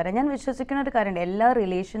പ്രസക്തമായിട്ടുള്ളൊരു കാര്യം. ഞാൻ വിശ്വസിക്കുന്ന ഒരു കാര്യമുണ്ട്, എല്ലാ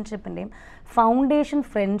റിലേഷൻഷിപ്പിൻ്റെയും ഫൗണ്ടേഷൻ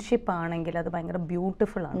ഫ്രണ്ട്ഷിപ്പ് ആണെങ്കിൽ അത് ഭയങ്കര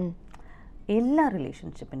ബ്യൂട്ടിഫുൾ ആണ്. എല്ലാ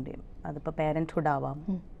റിലേഷൻഷിപ്പിൻ്റെയും, അതിപ്പോൾ പേരൻറ്റ്ഹുഡ് ആവാം,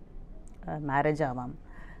 മാരേജ് ആവാം,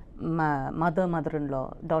 mother in law,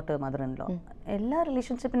 daughter mother in law, എല്ലാ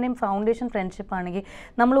റിലേഷൻഷിപ്പിൻ്റെയും ഫൗണ്ടേഷൻ ഫ്രണ്ട്ഷിപ്പ് ആണെങ്കിൽ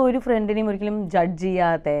നമ്മൾ ഒരു ഫ്രണ്ടിനെയും ഒരിക്കലും ജഡ്ജ്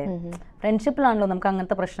ചെയ്യാതെ, ഫ്രണ്ട്ഷിപ്പിലാണല്ലോ നമുക്ക്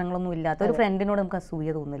അങ്ങനത്തെ പ്രശ്നങ്ങളൊന്നും ഇല്ലാത്ത ഒരു ഫ്രണ്ടിനോട് നമുക്ക് അസൂയ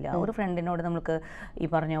തോന്നില്ല. ഒരു ഫ്രണ്ടിനോട് നമുക്ക് ഈ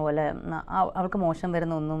പറഞ്ഞ പോലെ അവൾക്ക് മോശം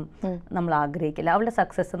വരുന്ന ഒന്നും നമ്മൾ ആഗ്രഹിക്കില്ല. അവളുടെ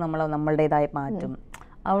സക്സസ് നമ്മളുടേതായി മാറ്റും.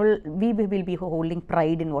 we will be holding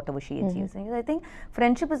pride in whatever she achieves. I think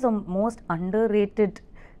friendship is the most underrated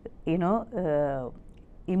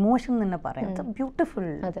emotion തന്നെ പറയാം. It's A beautiful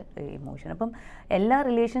emotion. അപ്പം എല്ലാ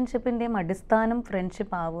റിലേഷൻഷിപ്പിൻ്റെയും അടിസ്ഥാനം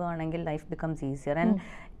ഫ്രണ്ട്ഷിപ്പ് ആവുകയാണെങ്കിൽ ലൈഫ് ബിക്കംസ് ഈസിയർ. ആൻഡ്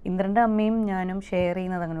ഇന്ദ്രൻ്റെ അമ്മയും ഞാനും ഷെയർ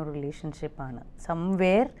ചെയ്യുന്നത് അങ്ങനെ ഒരു റിലേഷൻഷിപ്പാണ്.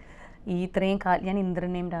 സംവേർ ഈ ഇത്രയും ഞാൻ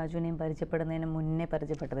ഇന്ദ്രനെയും രാജുവിനെയും പരിചയപ്പെടുന്നതിന് മുന്നേ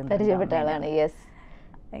പരിചയപ്പെട്ട ആളാണ്.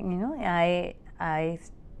 I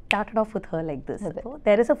started off with her like this. So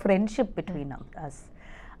there is a friendship between us.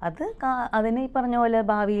 അതിന് ഈ പറഞ്ഞ പോലെ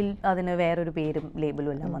ഭാവിയിൽ അതിന് വേറൊരു പേരും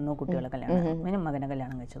ലേബലും എല്ലാം വന്നു, കുട്ടികളെ കല്യാണം മകനെ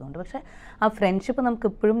കല്യാണം കഴിച്ചതുകൊണ്ട്. പക്ഷെ ആ ഫ്രണ്ട്ഷിപ്പ് നമുക്ക്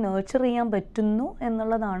ഇപ്പോഴും നേർച്ചർ ചെയ്യാൻ പറ്റുന്നു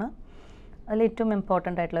എന്നുള്ളതാണ് അതിൽ ഏറ്റവും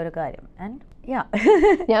ഇമ്പോർട്ടൻ്റ് ആയിട്ടുള്ള ഒരു കാര്യം. ആൻഡ്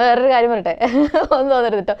ഞാൻ വേറൊരു കാര്യം പറയട്ടെ, ഒന്നും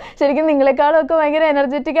തോന്നരുത് കേട്ടോ. ശരിക്കും നിങ്ങളെക്കാളും ഒക്കെ ഭയങ്കര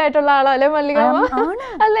എനർജറ്റിക് ആയിട്ടുള്ള ആളോ അല്ലെ മല്ലിക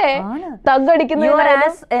അല്ലേ?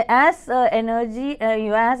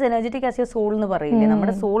 എനർജറ്റിക് ആസ് യുവർ സോൾ എന്ന് പറയില്ലേ,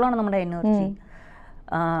 നമ്മുടെ സോളാണ് നമ്മുടെ എനർജി.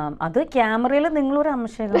 അത് ക്യാമറയിൽ നിങ്ങളൊരു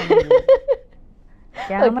അംശം കാണുള്ളൂ,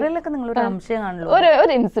 ക്യാമറയിലൊക്കെ നിങ്ങളൊരു അംശം കാണുള്ളൂ.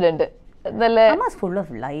 ഒരു ഇൻസിഡന്റ് ഫുൾ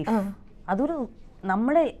ഓഫ് ലൈഫ്. അതൊരു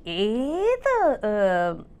നമ്മുടെ ഏത്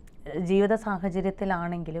ജീവിത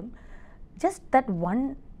സാഹചര്യത്തിലാണെങ്കിലും just that one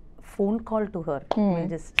phone call to her will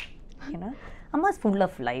just അമ്മ ഇസ് ഫുൾ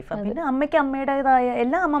ഓഫ് ലൈഫ്. പിന്നെ അമ്മയ്ക്ക് അമ്മയുടേതായ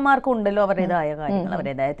എല്ലാ അമ്മമാർക്കും ഉണ്ടല്ലോ അവരുടേതായ കാര്യങ്ങൾ,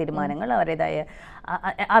 അവരുടേതായ തീരുമാനങ്ങൾ, അവരുടേതായ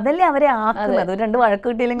അതല്ലേ അവരെ ആക്കുന്നത്. ഒരു 2 വഴക്ക്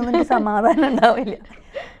കിട്ടിയില്ലെങ്കിൽ എനിക്ക് സമാധാനം ഉണ്ടാവില്ല.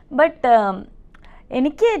 ബട്ട്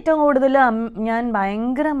എനിക്ക് ഏറ്റവും കൂടുതൽ ഞാൻ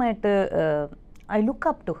ഭയങ്കരമായിട്ട് I look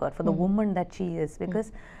up to her for the woman that she is.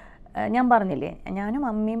 Because ഞാൻ പറഞ്ഞില്ലേ, ഞാനും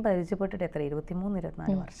അമ്മയും പരിചയപ്പെട്ടിട്ട് എത്ര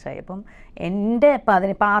 23-24 വർഷമായി. അപ്പം എൻ്റെ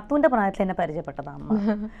പാത്തുവിൻ്റെ പ്രായത്തിൽ എന്നെ പരിചയപ്പെട്ടതാണ്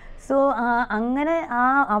അമ്മ. സോ അങ്ങനെ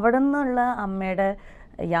അവിടെ നിന്നുള്ള അമ്മയുടെ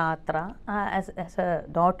യാത്ര as A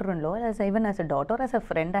daughter in law, even as A daughter, as a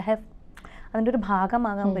friend, I have അതിൻ്റെ ഒരു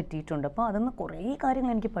ഭാഗമാകാൻ പറ്റിയിട്ടുണ്ട്. അപ്പോൾ അതിന്ന് കുറേ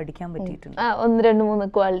കാര്യങ്ങൾ എനിക്ക് പഠിക്കാൻ പറ്റിയിട്ടുണ്ട്. 1-2-3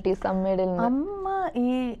 ക്വാളിറ്റീസ് അമ്മയുടെ. അമ്മ ഈ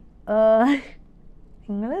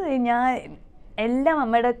നിങ്ങൾ ഞാൻ എല്ലാം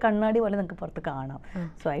അമ്മയുടെ കണ്ണാടി പോലെ നിങ്ങൾക്ക് പുറത്ത് കാണാം.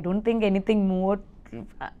 So I don't think anything more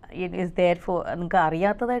is there for നിങ്ങൾക്ക്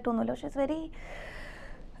അറിയാത്തതായിട്ടൊന്നുമില്ല. പക്ഷേ ഇറ്റ്സ് വെരി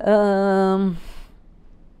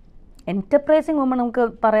എൻ്റർപ്രൈസിങ് വുമൺ. നമുക്ക്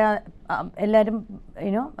പറയാം, എല്ലാവരും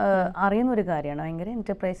യുനോ അറിയുന്നൊരു കാര്യമാണ്. ഭയങ്കര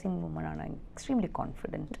എൻ്റർപ്രൈസിങ് വുമണാണ്, എക്സ്ട്രീംലി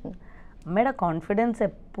കോൺഫിഡൻറ്റ്. അമ്മയുടെ കോൺഫിഡൻസ്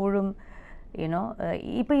എപ്പോഴും യുനോ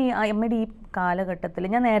ഇപ്പോൾ ഈ അമ്മയുടെ ഈ കാലഘട്ടത്തിൽ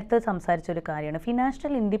ഞാൻ നേരത്തെ സംസാരിച്ചൊരു കാര്യമാണ്,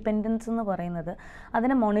 ഫിനാൻഷ്യൽ ഇൻഡിപെൻഡൻസ് എന്ന് പറയുന്നത്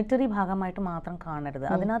അതിനെ മോണിറ്ററി ഭാഗമായിട്ട് മാത്രം കാണരുത്.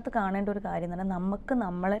 അതിനകത്ത് കാണേണ്ട ഒരു കാര്യം എന്ന് പറഞ്ഞാൽ നമുക്ക്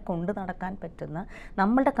നമ്മളെ കൊണ്ട് നടക്കാൻ പറ്റുന്ന,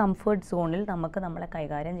 നമ്മളുടെ കംഫർട്ട് സോണിൽ നമുക്ക് നമ്മളെ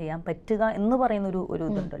കൈകാര്യം ചെയ്യാൻ പറ്റുക എന്ന് പറയുന്ന ഒരു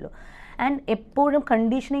ഇതുണ്ടല്ലോ. ആൻഡ് എപ്പോഴും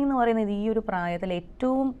കണ്ടീഷനിങ് എന്ന് പറയുന്നത് ഈ ഒരു പ്രായത്തിൽ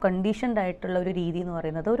ഏറ്റവും കണ്ടീഷൻഡ് ആയിട്ടുള്ള ഒരു രീതി എന്ന്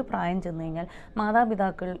പറയുന്നത്, ഒരു പ്രായം ചെന്ന് കഴിഞ്ഞാൽ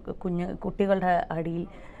മാതാപിതാക്കൾ കുട്ടികളുടെ അടിയിൽ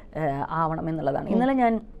ആവണം എന്നുള്ളതാണ്. ഇന്നലെ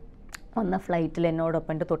ഞാൻ വന്ന ഫ്ലൈറ്റിൽ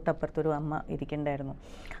എന്നോടൊപ്പം എൻ്റെ തൊട്ടപ്പുറത്തൊരു അമ്മ ഇരിക്കണ്ടായിരുന്നു.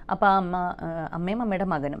 അപ്പോൾ ആ അമ്മയും അമ്മയുടെ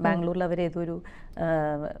മകനും ബാംഗ്ലൂരിൽ അവർ ഏതൊരു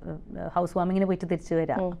ഹൗസ് വാമിങ്ങിന് പോയിട്ട് തിരിച്ചു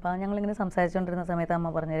വരാം. അപ്പോൾ ഞങ്ങളിങ്ങനെ സംസാരിച്ചുകൊണ്ടിരുന്ന സമയത്ത്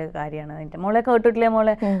അമ്മ പറഞ്ഞൊരു കാര്യമാണ്, എൻ്റെ മോളെ കേട്ടിട്ടില്ലേ,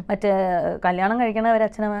 മോളെ മറ്റേ കല്യാണം കഴിക്കണവർ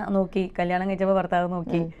അച്ഛനെ നോക്കി, കല്യാണം കഴിച്ചപ്പോൾ ഭർത്താവ്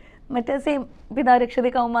നോക്കി, മറ്റേ സെയിം പിതാരക്ഷതി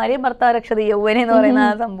ഭർത്താരക്ഷതി യൗവന എന്ന് പറയുന്ന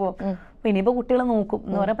ആ സംഭവം. അപ്പോൾ ഇനിയിപ്പോൾ കുട്ടികൾ നോക്കും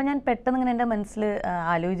എന്ന് പറയാം. അപ്പോൾ ഞാൻ പെട്ടെന്ന് ഇങ്ങനെ എൻ്റെ മനസ്സിൽ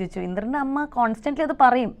ആലോചിച്ചു, ഇന്ദ്രൻ്റെ അമ്മ കോൺസ്റ്റൻ്റ്ലി അത്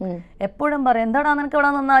പറയും, എപ്പോഴും പറയും, എന്താടാ നിനക്ക് ഇവിടെ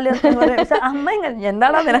നിന്നാലും. പക്ഷെ അമ്മ ഇങ്ങനെ,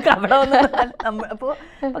 എന്താടാ നിനക്ക് അവിടെ വന്നാൽ. അപ്പോൾ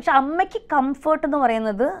പക്ഷെ അമ്മയ്ക്ക് കംഫർട്ട് എന്ന്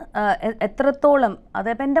പറയുന്നത് എത്രത്തോളം,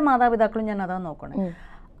 അതേപോലെ എൻ്റെ മാതാപിതാക്കളും ഞാൻ അതാണ് നോക്കണേ,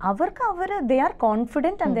 അവർക്ക് they are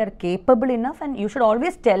confident and they are capable enough and you should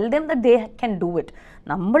always tell them that they can do it.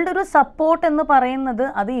 നമ്മളുടെ ഒരു സപ്പോർട്ട് എന്ന് പറയുന്നത്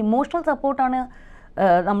അത് ഇമോഷണൽ സപ്പോർട്ടാണ്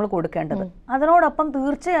നമ്മൾ കൊടുക്കേണ്ടത്. അതിനോടൊപ്പം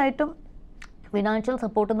തീർച്ചയായിട്ടും ഫിനാൻഷ്യൽ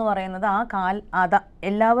സപ്പോർട്ട് എന്ന് പറയുന്നത്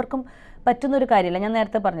എല്ലാവർക്കും പറ്റുന്നൊരു കാര്യമല്ല. ഞാൻ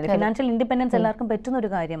നേരത്തെ പറഞ്ഞില്ല, ഫിനാൻഷ്യൽ ഇൻഡിപെൻഡൻസ് എല്ലാവർക്കും പറ്റുന്നൊരു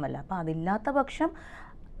കാര്യമല്ല. അപ്പോൾ അതില്ലാത്ത പക്ഷം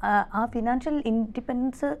ആ ഫിനാൻഷ്യൽ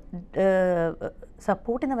ഇൻഡിപെൻഡൻസ്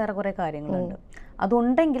സപ്പോർട്ട് ചെയ്യുന്ന വേറെ കുറേ കാര്യങ്ങളുണ്ട്.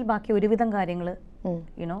 അതുണ്ടെങ്കിൽ ബാക്കി ഒരുവിധം കാര്യങ്ങൾ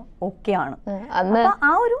യുനോ ഓക്കെ ആണ്. അപ്പോൾ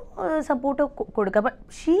ആ ഒരു സപ്പോർട്ട് കൊടുക്കുക. അപ്പം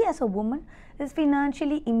she as A woman is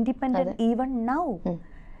financially independent even now.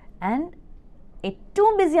 And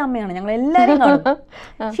ഏറ്റവും ബിസി അമ്മയാണ്, ഞങ്ങൾ എല്ലാവരും കാണും.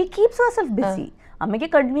 She keeps herself BC. അമ്മയ്ക്ക്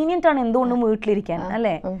കൺവീനിയൻ്റ് ആണ് എന്തുകൊണ്ടും വീട്ടിലിരിക്കാൻ,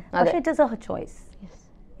 അല്ലേ? പക്ഷേ it is A choice,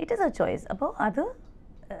 it is A choice. അപ്പോൾ അത്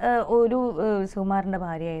ഒരു സുകുമാരൻ്റെ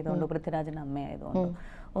ഭാര്യ ആയതുകൊണ്ട്, പൃഥ്വിരാജിൻ്റെ അമ്മയായതുകൊണ്ട്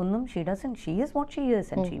ഒന്നും she is what she is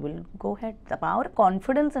and she will go head. അപ്പോൾ ആ ഒരു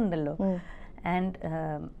കോൺഫിഡൻസ് ഉണ്ടല്ലോ, and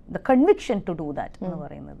the conviction to do that എന്ന്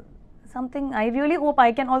പറയുന്നത് something I really hope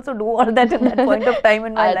I can also do all that in that point of time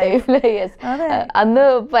in my life. Yes. അന്ന്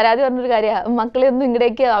പരാതി പറഞ്ഞൊരു കാര്യം, മക്കളെ ഒന്നും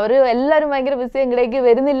ഇങ്ങടേക്ക് അവർ എല്ലാവരും ഭയങ്കര ബിസി, ഇങ്ങടേക്ക്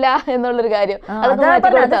വരുന്നില്ല എന്നുള്ളൊരു കാര്യം. അത്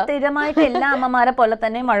സ്ഥിരമായിട്ട് എല്ലാ അമ്മമാരെ പോലെ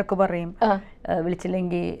തന്നെ വഴക്ക് പറയും.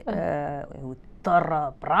 വിളിച്ചില്ലെങ്കിൽ ഇത്ര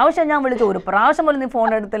പ്രാവശ്യം ഞാൻ വിളിച്ചു, ഒരു പ്രാവശ്യം പോലും നീ ഫോൺ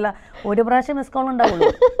എടുത്തില്ല, ഒരു പ്രാവശ്യം മിസ് കോൾ ഉണ്ടാവുള്ളൂ.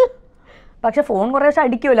 പക്ഷെ ഫോൺ കുറേ പ്രാവശ്യം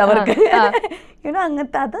അടിക്കുമല്ലോ അവർക്ക്, യുനോ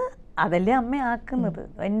അങ്ങനത്തെ. അതല്ലേ അമ്മ ആക്കുന്നത്.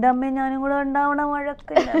 എൻ്റെ അമ്മയും ഞാനും കൂടെ ഉണ്ടാവണ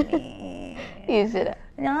വഴക്ക്.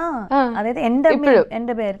 അതായത് എൻ്റെ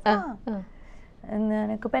പേര്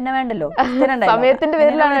നിനക്കിപ്പോ എന്നെ വേണ്ടല്ലോ, സമയത്തിന്റെ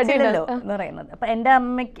പേരിലാണ് എന്ന് പറയുന്നത്. അപ്പൊ എൻ്റെ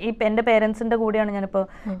അമ്മയ്ക്ക് ഇപ്പൊ എൻ്റെ പേരൻസിന്റെ കൂടെയാണ് ഞാനിപ്പോ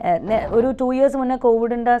ഒരു 2 years മുന്നേ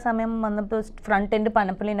കോവിഡിന്റെ സമയം വന്നപ്പോൾ front end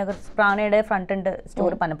Panampilly Nagar, പ്രാണയുടെ front end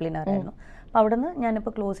store Panampilly നഗറായിരുന്നു. അപ്പോൾ അവിടെ നിന്ന്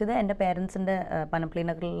ഞാനിപ്പോൾ ക്ലോസ് ചെയ്ത് എൻ്റെ പേരൻസിൻ്റെ പനപ്പള്ളി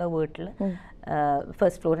നഗറിലുള്ള വീട്ടിൽ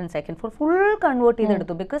first floor and second floor full convert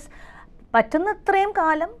ചെയ്തെടുത്തു. ബിക്കോസ് പറ്റുന്നത്രയും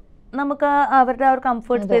കാലം നമുക്ക് അവരുടെ ആ ഒരു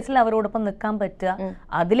കംഫർട്ട് സ്പേസിൽ അവരോടൊപ്പം നിൽക്കാൻ പറ്റുക,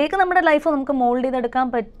 അതിലേക്ക് നമ്മുടെ ലൈഫ് നമുക്ക് മോൾഡ് ചെയ്തെടുക്കാൻ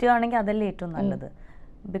പറ്റുകയാണെങ്കിൽ അതല്ലേ ഏറ്റവും നല്ലത്.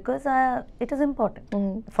 Because it is important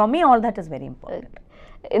for me, all that is very important.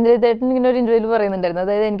 ഇന്ദ്രജിത്തേട്ടൻ ഇങ്ങനെ ഒരു ഇന്റർവ്യൂവിൽ പറയുന്നുണ്ടായിരുന്നു,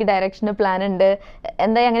 അതായത് എനിക്ക് ഡയറക്ഷന് പ്ലാൻ ഉണ്ട്,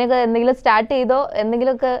 എന്താ അങ്ങനെയൊക്കെ എന്തെങ്കിലും സ്റ്റാർട്ട് ചെയ്തോ,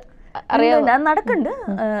 എന്തെങ്കിലുമൊക്കെ അറിയാം? നടക്കുന്നുണ്ട്.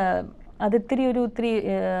 അത് ഇത്തിരി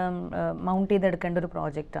മൗണ്ട് ചെയ്തെടുക്കേണ്ട ഒരു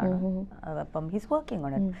പ്രോജക്റ്റാണ്. അപ്പം ഹീസ് വർക്കിംഗ്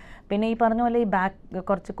ഓൺ ഇറ്റ്. പിന്നെ ഈ പറഞ്ഞ പോലെ ഈ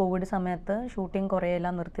കുറച്ച് കോവിഡ് സമയത്ത് ഷൂട്ടിംഗ് കുറേ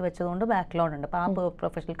എല്ലാം നിർത്തി വെച്ചതുകൊണ്ട് ബാക്ക്ലോഗ് ഉണ്ട്. അപ്പോൾ ആ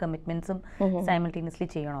പ്രൊഫഷണൽ കമ്മിറ്റ്മെൻറ്റ്സും സൈമൾട്ടേനിയസ്ലി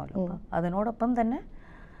ചെയ്യണമല്ലോ. അപ്പം അതിനോടൊപ്പം തന്നെ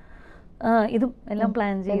ഇതും എല്ലാം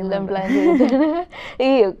പ്ലാൻ ചെയ്തിട്ടാണ്. ഈ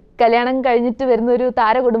കല്യാണം കഴിഞ്ഞിട്ട് വരുന്ന ഒരു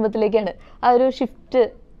താരകുടുംബത്തിലേക്കാണ് ആ ഒരു ഷിഫ്റ്റ്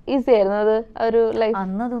ഈസി ആയിരുന്നു? അത് ഒരു ലൈഫ്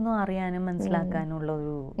അന്ന് അതൊന്നും അറിയാനും മനസ്സിലാക്കാനും ഉള്ള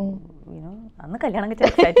ഒരു അന്ന് കല്യാണം കഴിച്ച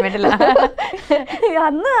എക്സൈറ്റ്മെന്റ് ഇല്ല.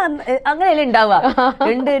 അന്ന് അങ്ങനെയല്ലേ ഉണ്ടാവുക.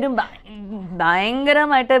 രണ്ടുപേരും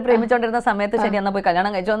ഭയങ്കരമായിട്ട് പ്രേമിച്ചോണ്ടിരുന്ന സമയത്ത് ശരി എന്നാ പോയി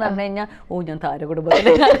കല്യാണം കഴിച്ചോന്ന് പറഞ്ഞു കഴിഞ്ഞാൽ ഓ ഞാൻ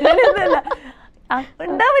താരകുടുംബത്തില്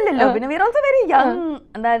ഉണ്ടാവില്ലല്ലോ. പിന്നെ V are also very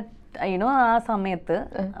young ആ സമയത്ത്.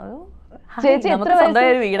 ചേച്ചി എത്ര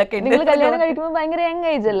വീടൊക്കെ നിങ്ങൾ കല്യാണം കഴിക്കുമ്പോൾ ഭയങ്കര യങ്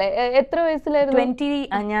ഏജ് അല്ലേ? എത്ര വയസ്സിലായിരുന്നു? 20.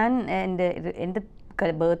 ഞാൻ എന്റെ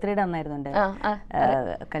ബർത്ത്ഡേയുടെ അന്നായിരുന്നു എന്റെ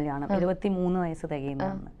കല്യാണം. 23 വയസ്സ്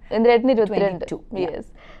തികയുന്നതാണ്.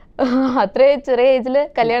 അത്രയും ചെറിയ ഏജില്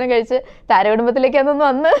കല്യാണം കഴിച്ച് താരകുടുംബത്തിലേക്കാണെന്നൊന്നും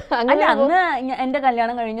അന്ന് അല്ല. അന്ന് എന്റെ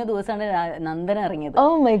കല്യാണം കഴിഞ്ഞ ദിവസമാണ് നന്ദന ഇറങ്ങിയത്. Oh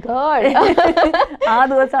my God. ആ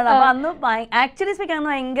ദിവസമാണ്. അപ്പൊ അന്ന് ആക്ച്വലി സ്പീക്കിംഗ്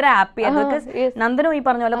അന്ന് ഭയങ്കര ഹാപ്പി ആയിരുന്നു. ബിക്കോസ് നന്ദനും ഈ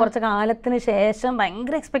പറഞ്ഞ പോലെ കുറച്ച് കാലത്തിന് ശേഷം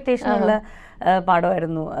ഭയങ്കര എക്സ്പെക്ടേഷൻ ഉള്ള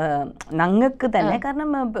പാടമായിരുന്നു ഞങ്ങൾക്ക് തന്നെ. കാരണം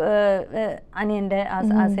അനിയന്റെ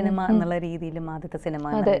ആ സിനിമ എന്നുള്ള രീതിയിലും ആദ്യത്തെ സിനിമ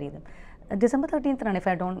എന്നുള്ള രീതിയിലും December 13th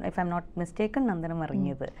if I'm not mistaken Nandanam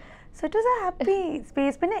ഇറങ്ങിയത്. So it was A happy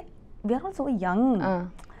space. പിന്നെ വി ആർ ഓൾസോ യങ്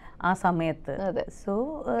ആ സമയത്ത്. സോ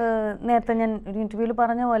നേരത്തെ ഞാൻ ഒരു ഇന്റർവ്യൂവിൽ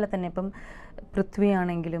പറഞ്ഞ പോലെ തന്നെ ഇപ്പം പൃഥ്വി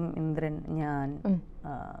ആണെങ്കിലും ഇന്ദ്രൻ, ഞാൻ,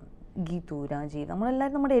 ഗീതു, രാജീവ്,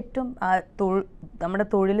 നമ്മളെല്ലാവരും നമ്മുടെ ഏറ്റവും നമ്മുടെ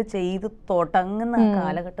തൊഴിൽ ചെയ്ത് തുടങ്ങുന്ന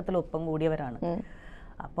കാലഘട്ടത്തിൽ ഒപ്പം കൂടിയവരാണ്.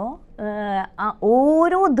 അപ്പോൾ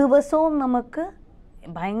ഓരോ ദിവസവും നമുക്ക്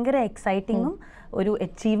ഭയങ്കര എക്സൈറ്റിങ്ങും ഒരു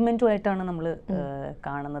അച്ചീവ്മെൻറ്റും ആയിട്ടാണ് നമ്മൾ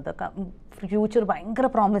കാണുന്നത്. ഫ്യൂച്ചർ ഭയങ്കര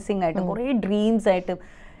പ്രോമിസിങ് ആയിട്ടും കുറേ ഡ്രീംസ് ആയിട്ടും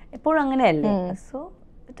എപ്പോഴും അങ്ങനെയല്ലേ. സോ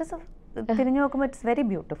ഇറ്റ് ഇസ് തിരിഞ്ഞു നോക്കുമ്പോൾ ഇറ്റ്സ് വെരി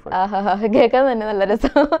ബ്യൂട്ടിഫുൾ. കേൾക്കാൻ തന്നെ നല്ല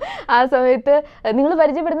രസം. ആ സമയത്ത് നിങ്ങൾ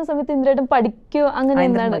പരിചയപ്പെടുന്ന സമയത്ത് ഇന്ദ്രേട്ടൻ പഠിക്കോ അങ്ങനെ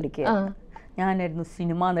എന്താണ്? ഞാനായിരുന്നു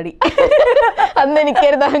സിനിമാ നടി. അന്ന്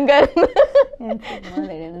എനിക്കായിരുന്നു അഹങ്കാരം.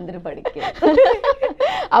 പഠിക്കുക.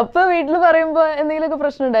 അപ്പൊ വീട്ടില് പറയുമ്പോ എന്തെങ്കിലുമൊക്കെ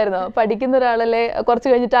പ്രശ്നം ഉണ്ടായിരുന്നോ? പഠിക്കുന്ന ഒരാളല്ലേ, കുറച്ച്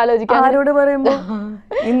കഴിഞ്ഞിട്ട് ആലോചിക്കാൻ. ആരോട് പറയുമ്പോ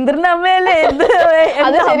ഇന്ദ്രന്റെ അമ്മയല്ലേ?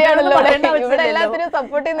 അത് ശരിയാണല്ലോ. ഇവിടെ എല്ലാത്തിനും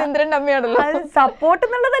സപ്പോർട്ട് ചെയ്യുന്ന ഇന്ദ്രന്റെ അമ്മയാണല്ലോ. സപ്പോർട്ട്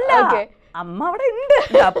എന്നുള്ളതല്ല, അമ്മ അവിടെ ഉണ്ട്.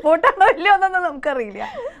 സപ്പോർട്ടാണോ ഇല്ലയോ എന്നൊന്നും നമുക്കറിയില്ല.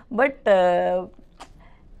 ബട്ട്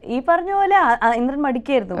ഈ പറഞ്ഞ പോലെ ഇന്ദ്രൻ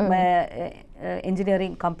പഠിക്കായിരുന്നു.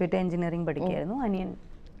 Engineering, computer engineering പഠിക്കുകയായിരുന്നു. അനിയൻ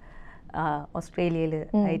ഓസ്ട്രേലിയയിൽ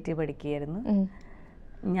IT പഠിക്കുകയായിരുന്നു.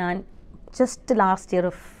 ഞാൻ just last year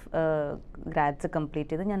of grads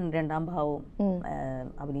complete ചെയ്ത് ഞാൻ രണ്ടാം ഭാവവും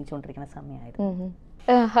അഭിനയിച്ചുകൊണ്ടിരിക്കുന്ന സമയമായിരുന്നു.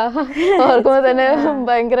 ഓർക്കുമ്പോ തന്നെ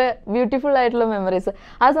ഭയങ്കര ബ്യൂട്ടിഫുൾ ആയിട്ടുള്ള മെമ്മറീസ്.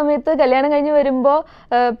 ആ സമയത്ത് കല്യാണം കഴിഞ്ഞ് വരുമ്പോ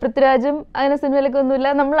പൃഥ്വിരാജും അങ്ങനെ സിനിമയിലൊക്കെ ഒന്നുമില്ല,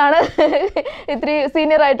 നമ്മളാണ് ഇത്തിരി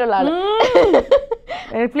സീനിയർ ആയിട്ടുള്ള ആള്.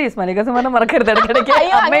 പ്ലീസ് മല്ലിക സുമാരൻ മറക്കരുത്.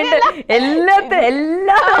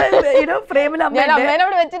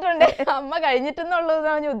 അമ്മേനോട് വെച്ചിട്ടുണ്ട്, അമ്മ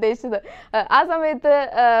കഴിഞ്ഞിട്ടെന്നുള്ളതാണ് ഞാൻ ഉദ്ദേശിച്ചത്. ആ സമയത്ത്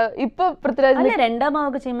ഇപ്പൊ പൃഥ്വിരാജ് രണ്ടാം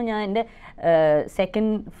ഭാവമൊക്കെ ചെയ്യുമ്പോൾ ഞാൻ എൻ്റെ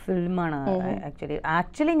സെക്കൻഡ് ഫിലിമാണ്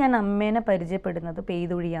ആക്ച്വലി ഞാൻ അമ്മേനെ പരിചയപ്പെടുന്നത്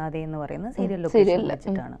പെയ്തൊഴിയാതെ എന്ന് പറയുന്ന സീരിയൽ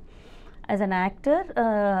വെച്ചിട്ടാണ്. ആസ് എൻ ആക്ടർ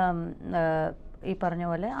ഈ പറഞ്ഞ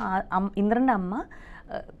പോലെ ഇന്ദ്രൻ്റെ അമ്മ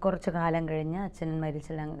കുറച്ച് കാലം കഴിഞ്ഞ് അച്ഛൻ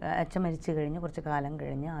മരിച്ചു കഴിഞ്ഞ് കുറച്ച് കാലം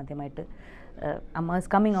കഴിഞ്ഞ് ആദ്യമായിട്ട് അമ്മ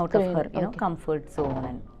is coming out of her comfort zone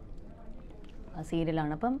and ആ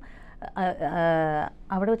സീരിയലാണ്. അപ്പം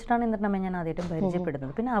അവിടെ വെച്ചിട്ടാണ് ഇന്ദ്രൻ്റെ അമ്മ ഞാൻ ആദ്യമായിട്ടും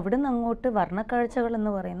പരിചയപ്പെടുന്നത്. പിന്നെ അവിടെ നിന്ന് അങ്ങോട്ട് വർണ്ണക്കാഴ്ചകൾ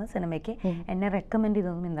എന്ന് പറയുന്ന സിനിമയ്ക്ക് എന്നെ റെക്കമെൻഡ്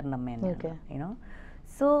ചെയ്തതും ഇന്ദ്രൻ്റെ അമ്മയാണ്.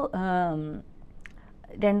 സോ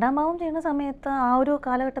രണ്ടാം ഭാവം ചെയ്യുന്ന സമയത്ത് ആ ഒരു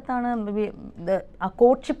കാലഘട്ടത്താണ് ആ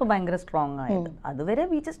കോഡ്ഷിപ്പ് ഭയങ്കര സ്ട്രോങ് ആയത്. അതുവരെ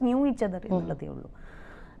we just new each other എന്നുള്ളതേ ഉള്ളൂ.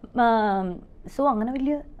 സോ അങ്ങനെ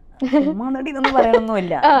വലിയ നടിന്നൊന്നും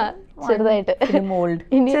പറയണമൊന്നുമില്ല. ചെറുതായിട്ട്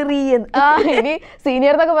ചെറിയ ഇനി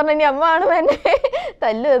സീനിയർ എന്നൊക്കെ പറഞ്ഞ ഇനി അമ്മ ആണ് എന്നെ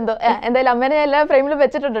തല്ലു എന്തോ. എന്തായാലും അമ്മേനെ ഞാൻ എല്ലാ ഫ്രെയിമിലും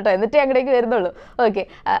വെച്ചിട്ടുണ്ട് കേട്ടോ, എന്നിട്ടേ അങ്ങടേക്ക് വരുന്നുള്ളൂ. ഓക്കെ,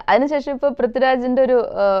 അതിനുശേഷം ഇപ്പൊ പൃഥ്വിരാജിന്റെ ഒരു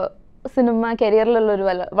സിനിമ കരിയറിലുള്ള ഒരു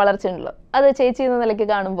വളർച്ച ഉണ്ടല്ലോ, അത് ചേച്ചി എന്ന നിലയ്ക്ക്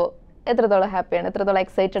കാണുമ്പോൾ എത്രത്തോളം ഹാപ്പിയാണ്, എത്രത്തോളം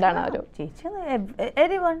എക്സൈറ്റഡ് ആണ്? ഒരു ചേച്ചി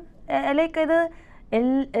ലൈക്ക് ഇത്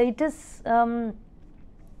ഇറ്റ് ഇസ്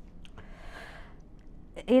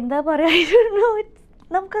എന്താ പറയുക,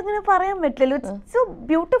 നമുക്കങ്ങനെ പറയാൻ പറ്റില്ലല്ലോ. It's so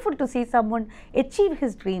beautiful to see someone achieve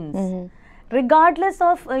his dreams regardless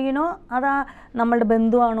of അതാ നമ്മളുടെ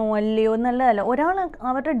ബന്ധുവാണോ അല്ലയോ എന്നല്ലതല്ല. ഒരാൾ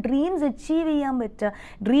അവരുടെ ഡ്രീംസ് അച്ചീവ് ചെയ്യാൻ പറ്റുക,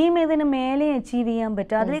 ഡ്രീം ഏതിന് മേലെ അച്ചീവ് ചെയ്യാൻ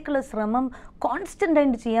പറ്റുക, അതിലേക്കുള്ള ശ്രമം കോൺസ്റ്റൻ്റ്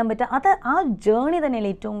ആയിട്ട് ചെയ്യാൻ പറ്റുക, അത് ആ ജേർണി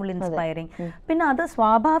തന്നെയല്ലേ ഏറ്റവും കൂടുതൽ ഇൻസ്പയറിങ്. പിന്നെ അത്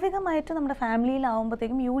സ്വാഭാവികമായിട്ട് നമ്മുടെ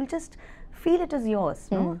ഫാമിലിയിലാവുമ്പോഴത്തേക്കും you will just feel it is yours.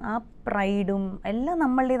 ആ പ്രൈഡും എല്ലാം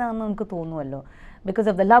നമ്മളുടേതാണെന്ന് നമുക്ക് തോന്നുമല്ലോ, because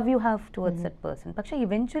of the love you have towards that person. പക്ഷെ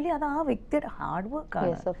ഇവൻച്വലി അത് ആ വ്യക്തിയുടെ ഹാർഡ് വർക്ക്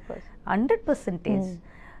ആണ് 100%.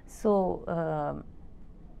 So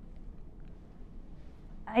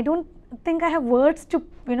I don't think I have words to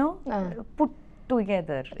put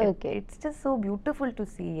together. Okay. It's just so beautiful to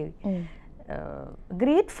see.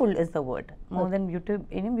 Grateful is the word more than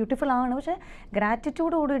beautiful ആണ്. പക്ഷേ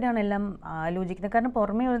gratitude കൂടിയിട്ടാണ് എല്ലാം ആലോചിക്കുന്നത്. കാരണം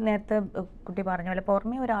പുറമേ നേരത്തെ കുട്ടി പറഞ്ഞ പോലെ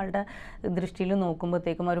പുറമേ ഒരാളുടെ ദൃഷ്ടിയിൽ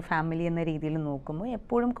നോക്കുമ്പോഴത്തേക്കും ഒരു ഫാമിലി എന്ന രീതിയിൽ നോക്കുമ്പോൾ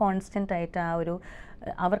എപ്പോഴും കോൺസ്റ്റൻ്റ് ആയിട്ട് ആ ഒരു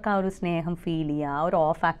അവർക്ക് ആ ഒരു സ്നേഹം ഫീൽ ചെയ്യുക, ആ ഒരു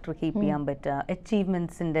ഓഫ് ഫാക്ടർ കീപ്പ് ചെയ്യാൻ പറ്റുക,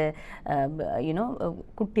 അച്ചീവ്മെൻറ്റ്സിൻ്റെ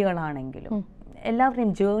കുട്ടികളാണെങ്കിലും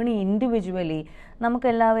എല്ലാവരുടെയും ജേർണി ഇൻഡിവിജ്വലി നമുക്ക്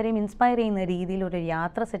എല്ലാവരെയും ഇൻസ്പയർ ചെയ്യുന്ന രീതിയിൽ ഒരു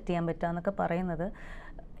യാത്ര സെറ്റ് ചെയ്യാൻ പറ്റുക എന്നൊക്കെ പറയുന്നത്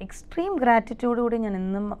എക്സ്ട്രീം ഗ്രാറ്റിറ്റ്യൂഡോടെ ഞാൻ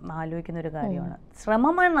എന്നും ആലോചിക്കുന്ന ഒരു കാര്യമാണ്.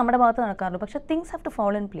 ശ്രമമാണ് നമ്മുടെ ഭാഗത്ത് നടക്കാറുള്ളൂ, പക്ഷെ things have to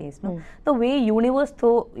follow in place. The way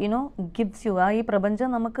universe gives you, ആ ഈ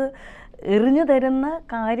പ്രപഞ്ചം നമുക്ക് എറിഞ്ഞു തരുന്ന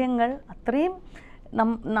കാര്യങ്ങൾ അത്രയും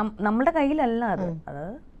നമ്മുടെ കയ്യിലല്ല. അത്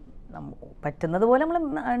പറ്റുന്നത് പോലെ നമ്മൾ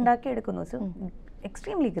ഉണ്ടാക്കിയെടുക്കുന്നു. So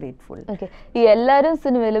extremely grateful. ഓക്കെ, ഈ എല്ലാവരും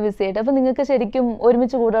സിനിമയിൽ ബിസി ആയിട്ട് അപ്പൊ നിങ്ങൾക്ക് ശരിക്കും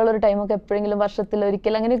ഒരുമിച്ച് കൂടാനുള്ള ഒരു ടൈമൊക്കെ എപ്പോഴെങ്കിലും വർഷത്തിൽ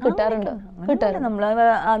ഒരിക്കൽ അങ്ങനെ കിട്ടാറുണ്ടോ? കിട്ടാറുണ്ട്. നമ്മൾ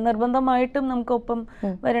നിർബന്ധമായിട്ടും നമുക്കൊപ്പം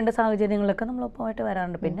വരേണ്ട സാഹചര്യങ്ങളൊക്കെ നമ്മളൊപ്പമായിട്ട്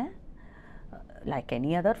വരാറുണ്ട്. പിന്നെ ലൈക്ക്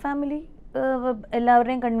എനി അതർ ഫാമിലി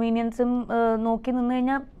എല്ലാവരുടെയും കൺവീനിയൻസും നോക്കി നിന്ന്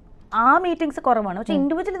കഴിഞ്ഞാൽ ആ മീറ്റിംഗ്സ് കുറവാണ്. പക്ഷെ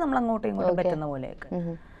ഇൻഡിവിജ്വലി നമ്മൾ അങ്ങോട്ടും ഇങ്ങോട്ടും പറ്റുന്ന പോലെയൊക്കെ.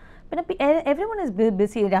 പിന്നെ every one is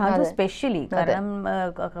BC, Raju specially. കാരണം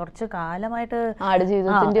കുറച്ച് കാലമായിട്ട്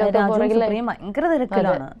ഭയങ്കര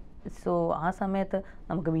തിരക്കിലാണ്. സോ ആ സമയത്ത്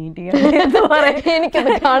നമുക്ക് മീറ്റ് ചെയ്യാൻ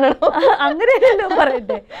അങ്ങനെയല്ലോ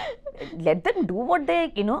പറയട്ടെ. Let them do what they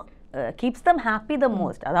keeps dum happy the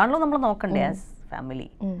most. അതാണല്ലോ നമ്മൾ നോക്കണ്ടേ ആസ് ഫാമിലി.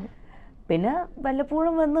 പിന്നെ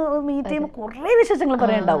വല്ലപ്പോഴും വന്ന് മീറ്റ് ചെയ്യുമ്പോൾ കുറേ വിശേഷങ്ങൾ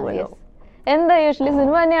പറയാനുണ്ടാവുമല്ലോ. എന്താ യൂഷ്വലി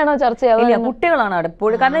സിനിമ തന്നെയാണോ ചർച്ചയാവുക? കുട്ടികളാണ് അവിടെ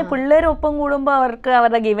എപ്പോഴും. കാരണം പിള്ളേരൊപ്പം കൂടുമ്പോൾ അവർക്ക്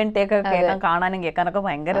അവരുടെ ഗിവ് ആൻഡ് ടേക്ക് ഒക്കെ കേൾക്കാൻ കാണാനും കേൾക്കാനൊക്കെ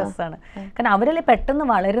ഭയങ്കര രസമാണ്. കാരണം അവരല്ലേ പെട്ടെന്ന്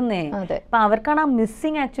വളരുന്നേ. അപ്പൊ അവർക്കാണ് ആ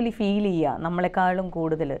മിസ്സിങ് ആക്ച്വലി ഫീൽ ചെയ്യുക നമ്മളെക്കാളും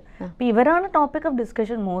കൂടുതൽ. അപ്പൊ ഇവരാണ് topic of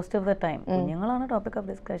discussion most of the time. കുഞ്ഞുങ്ങളാണ് ടോപ്പിക് ഓഫ്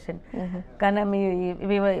ഡിസ്കഷൻ. കാരണം ഈ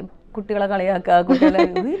കുട്ടികളെ കളിയാക്കുക, കുട്ടികളെ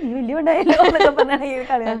വലിയ ഉണ്ടായല്ലോ എന്നൊക്കെ പറഞ്ഞാൽ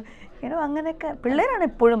കളിയാക്കുക, അങ്ങനെയൊക്കെ. പിള്ളേരാണ്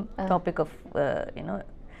എപ്പോഴും ടോപ്പിക് ഓഫ്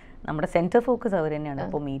നമ്മുടെ സെന്റർ ഫോക്കസ് അവർ തന്നെയാണ്.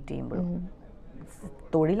 ഇപ്പോൾ മീറ്റ് ചെയ്യുമ്പോഴും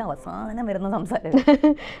തൊഴിൽ അവസാനം വരുന്ന സംസാരം.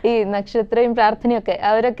 ഈ നക്ഷത്രയും പ്രാർത്ഥനയൊക്കെ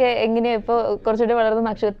അവരൊക്കെ എങ്ങനെയാ ഇപ്പൊ കുറച്ചുകൂടി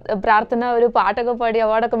വളർന്ന പ്രാർത്ഥന ഒരു പാട്ടൊക്കെ പാടി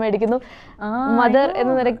അവാർഡൊക്കെ മേടിക്കുന്നു. മദർ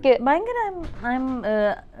എന്ന നിലയ്ക്ക് ഭയങ്കര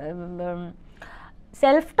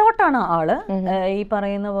സെൽഫ് ടോട്ടാണ് ആള്. ഈ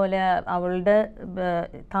പറയുന്ന പോലെ അവളുടെ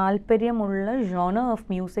താല്പര്യമുള്ള ജോണർ ഓഫ്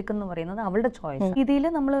മ്യൂസിക് എന്ന് പറയുന്നത് അവളുടെ ചോയ്സ്. ഇതിൽ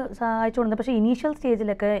നമ്മൾ സഹായിച്ചു കൊടുക്കുന്നത്. പക്ഷേ ഇനീഷ്യൽ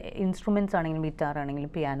സ്റ്റേജിലൊക്കെ ഇൻസ്ട്രുമെന്റ്സ് ആണെങ്കിലും ഗിറ്റാർ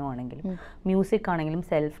ആണെങ്കിലും പിയാനോ ആണെങ്കിലും മ്യൂസിക് ആണെങ്കിലും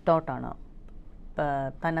സെൽഫ് ടോട്ടാണ്.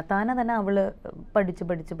 തന്നെത്താനെ തന്നെ അവള്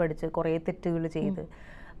പഠിച്ച് കുറേ തെറ്റുകൾ ചെയ്ത്,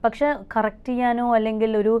 പക്ഷെ കറക്റ്റ് ചെയ്യാനോ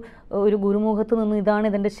അല്ലെങ്കിൽ ഒരു ഗുരുമുഖത്ത് നിന്ന് ഇതാണ്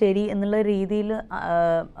ഇതിൻ്റെ ശരി എന്നുള്ള രീതിയിൽ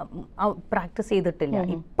പ്രാക്ടീസ് ചെയ്തിട്ടില്ല.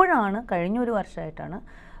 ഇപ്പോഴാണ് കഴിഞ്ഞൊരു വർഷമായിട്ടാണ്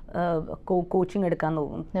കോച്ചിങ് എടുക്കാൻ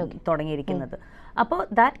തുടങ്ങിയിരിക്കുന്നത്. അപ്പോൾ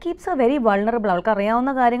that keeps A very vulnerable. അവൾക്ക്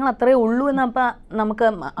അറിയാവുന്ന കാര്യങ്ങൾ അത്രയേ ഉള്ളൂ എന്ന് അപ്പം നമുക്ക്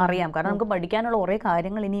അറിയാം. കാരണം നമുക്ക് പഠിക്കാനുള്ള കുറേ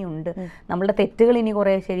കാര്യങ്ങൾ ഇനിയുണ്ട്, നമ്മളുടെ തെറ്റുകൾ ഇനി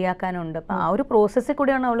കുറേ ശരിയാക്കാനുണ്ട്. അപ്പം ആ ഒരു പ്രോസസ്സിൽ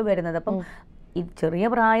കൂടിയാണ് അവൾ വരുന്നത്. അപ്പം ഈ ചെറിയ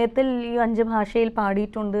പ്രായത്തിൽ ഈ 5 ഭാഷയിൽ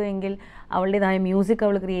പാടിയിട്ടുണ്ട് എങ്കിൽ, അവളുടേതായ മ്യൂസിക്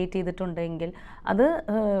അവൾ ക്രിയേറ്റ് ചെയ്തിട്ടുണ്ടെങ്കിൽ, അത്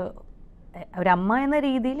ഒരമ്മ എന്ന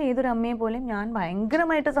രീതിയിൽ ഏതൊരു അമ്മയെ പോലെയും ഞാൻ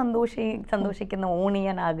ഭയങ്കരമായിട്ട് സന്തോഷിക്കുന്ന, ഓൺ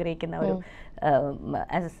ചെയ്യാൻ ആഗ്രഹിക്കുന്ന ഒരു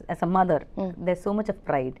as A mother there so much of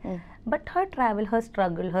pride. But her travel, Har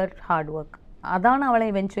struggle, Har hard work, അതാണ് അവളെ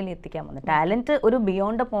ഇവൻച്വലി എത്തിക്കാൻ പോകുന്നത്. ടാലൻറ്റ് ഒരു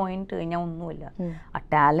ബിയോണ്ട് എ പോയിന്റ് കഴിഞ്ഞാൽ ഒന്നുമില്ല. ആ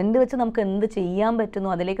ടാലൻറ്റ് വെച്ച് നമുക്ക് എന്ത് ചെയ്യാൻ പറ്റുന്നു,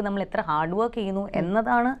 അതിലേക്ക് നമ്മൾ എത്ര ഹാർഡ് വർക്ക് ചെയ്യുന്നു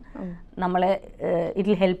എന്നതാണ് നമ്മളെ it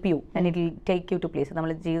will help you and it will take you to place.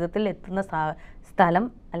 നമ്മൾ ജീവിതത്തിൽ എത്തുന്ന സ്ഥലം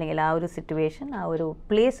അല്ലെങ്കിൽ ആ ഒരു സിറ്റുവേഷൻ, ആ ഒരു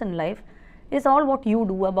place in life is all what you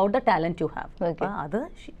do about the talent you have.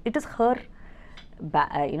 It is her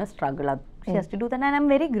struggle. She has to do that, and I'm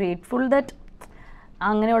very grateful that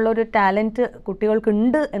അങ്ങനെയുള്ള ഒരു ടാലൻറ്റ്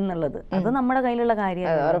കുട്ടികൾക്കുണ്ട് എന്നുള്ളത്. അത് നമ്മുടെ കയ്യിലുള്ള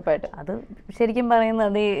കാര്യമാണ്. അത് ശരിക്കും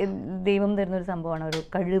പറയുന്നത് ദൈവം തരുന്നൊരു സംഭവമാണ്, ഒരു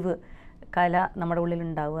കഴിവ്, കല നമ്മുടെ ഉള്ളിൽ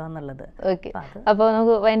ഉണ്ടാവുക എന്നുള്ളത്. ഓക്കെ, അപ്പോൾ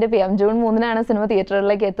നമുക്ക് വൈൻഡപ്പ് ചെയ്യാം. ജൂൺ 3 സിനിമ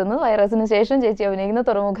തിയേറ്ററുകളിലേക്ക് എത്തുന്നു. വൈറസിന് ശേഷം ചേച്ചി അഭിനയിക്കുന്ന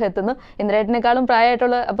തുറമുഖം എത്തുന്നു. ഇന്ദ്രേട്ടനേക്കാളും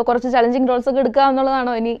പ്രായമായിട്ടുള്ള അപ്പോൾ കുറച്ച് ചലഞ്ചിങ് റോൾസ് ഒക്കെ എടുക്കുക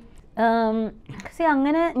എന്നുള്ളതാണോ ഇനി?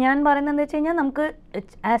 അങ്ങനെ ഞാൻ പറയുന്നത് എന്താ വെച്ച് കഴിഞ്ഞാൽ, നമുക്ക്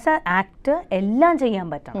ആസ് എ ആക്ടർ എല്ലാം ചെയ്യാൻ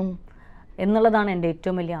പറ്റണം എന്നുള്ളതാണ് എൻ്റെ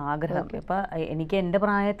ഏറ്റവും വലിയ ആഗ്രഹം. ഇപ്പം എനിക്ക് എൻ്റെ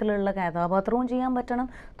പ്രായത്തിലുള്ള കഥാപാത്രവും ചെയ്യാൻ പറ്റണം.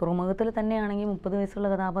 തുറമുഖത്തിൽ തന്നെയാണെങ്കിൽ 30 വയസ്സുള്ള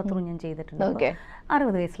കഥാപാത്രവും ഞാൻ ചെയ്തിട്ടുണ്ട്,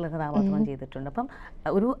 60 വയസ്സുള്ള കഥാപാത്രവും ചെയ്തിട്ടുണ്ട്. അപ്പം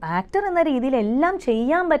ഒരു ആക്ടർ എന്ന രീതിയിൽ എല്ലാം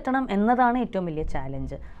ചെയ്യാൻ പറ്റണം എന്നതാണ് ഏറ്റവും വലിയ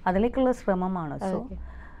ചാലഞ്ച്. അതിലേക്കുള്ള ശ്രമമാണ്. സോ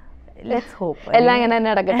ലെറ്റ്സ് ഹോപ്പ് എല്ലാം അങ്ങനെ തന്നെ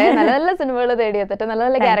നടക്കട്ടെ. നല്ല നല്ല സിനിമകൾ തേടിയെത്തട്ടെ, നല്ല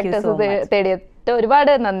നല്ല ക്യാരക്ടേഴ്സ് തേടിയെത്തട്ടെ.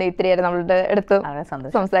 ഒരുപാട് നന്ദി ഇത്രയേറെ നമ്മളുടെ അടുത്ത്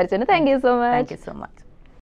സംസാരിച്ചതിന്. Thank you so much.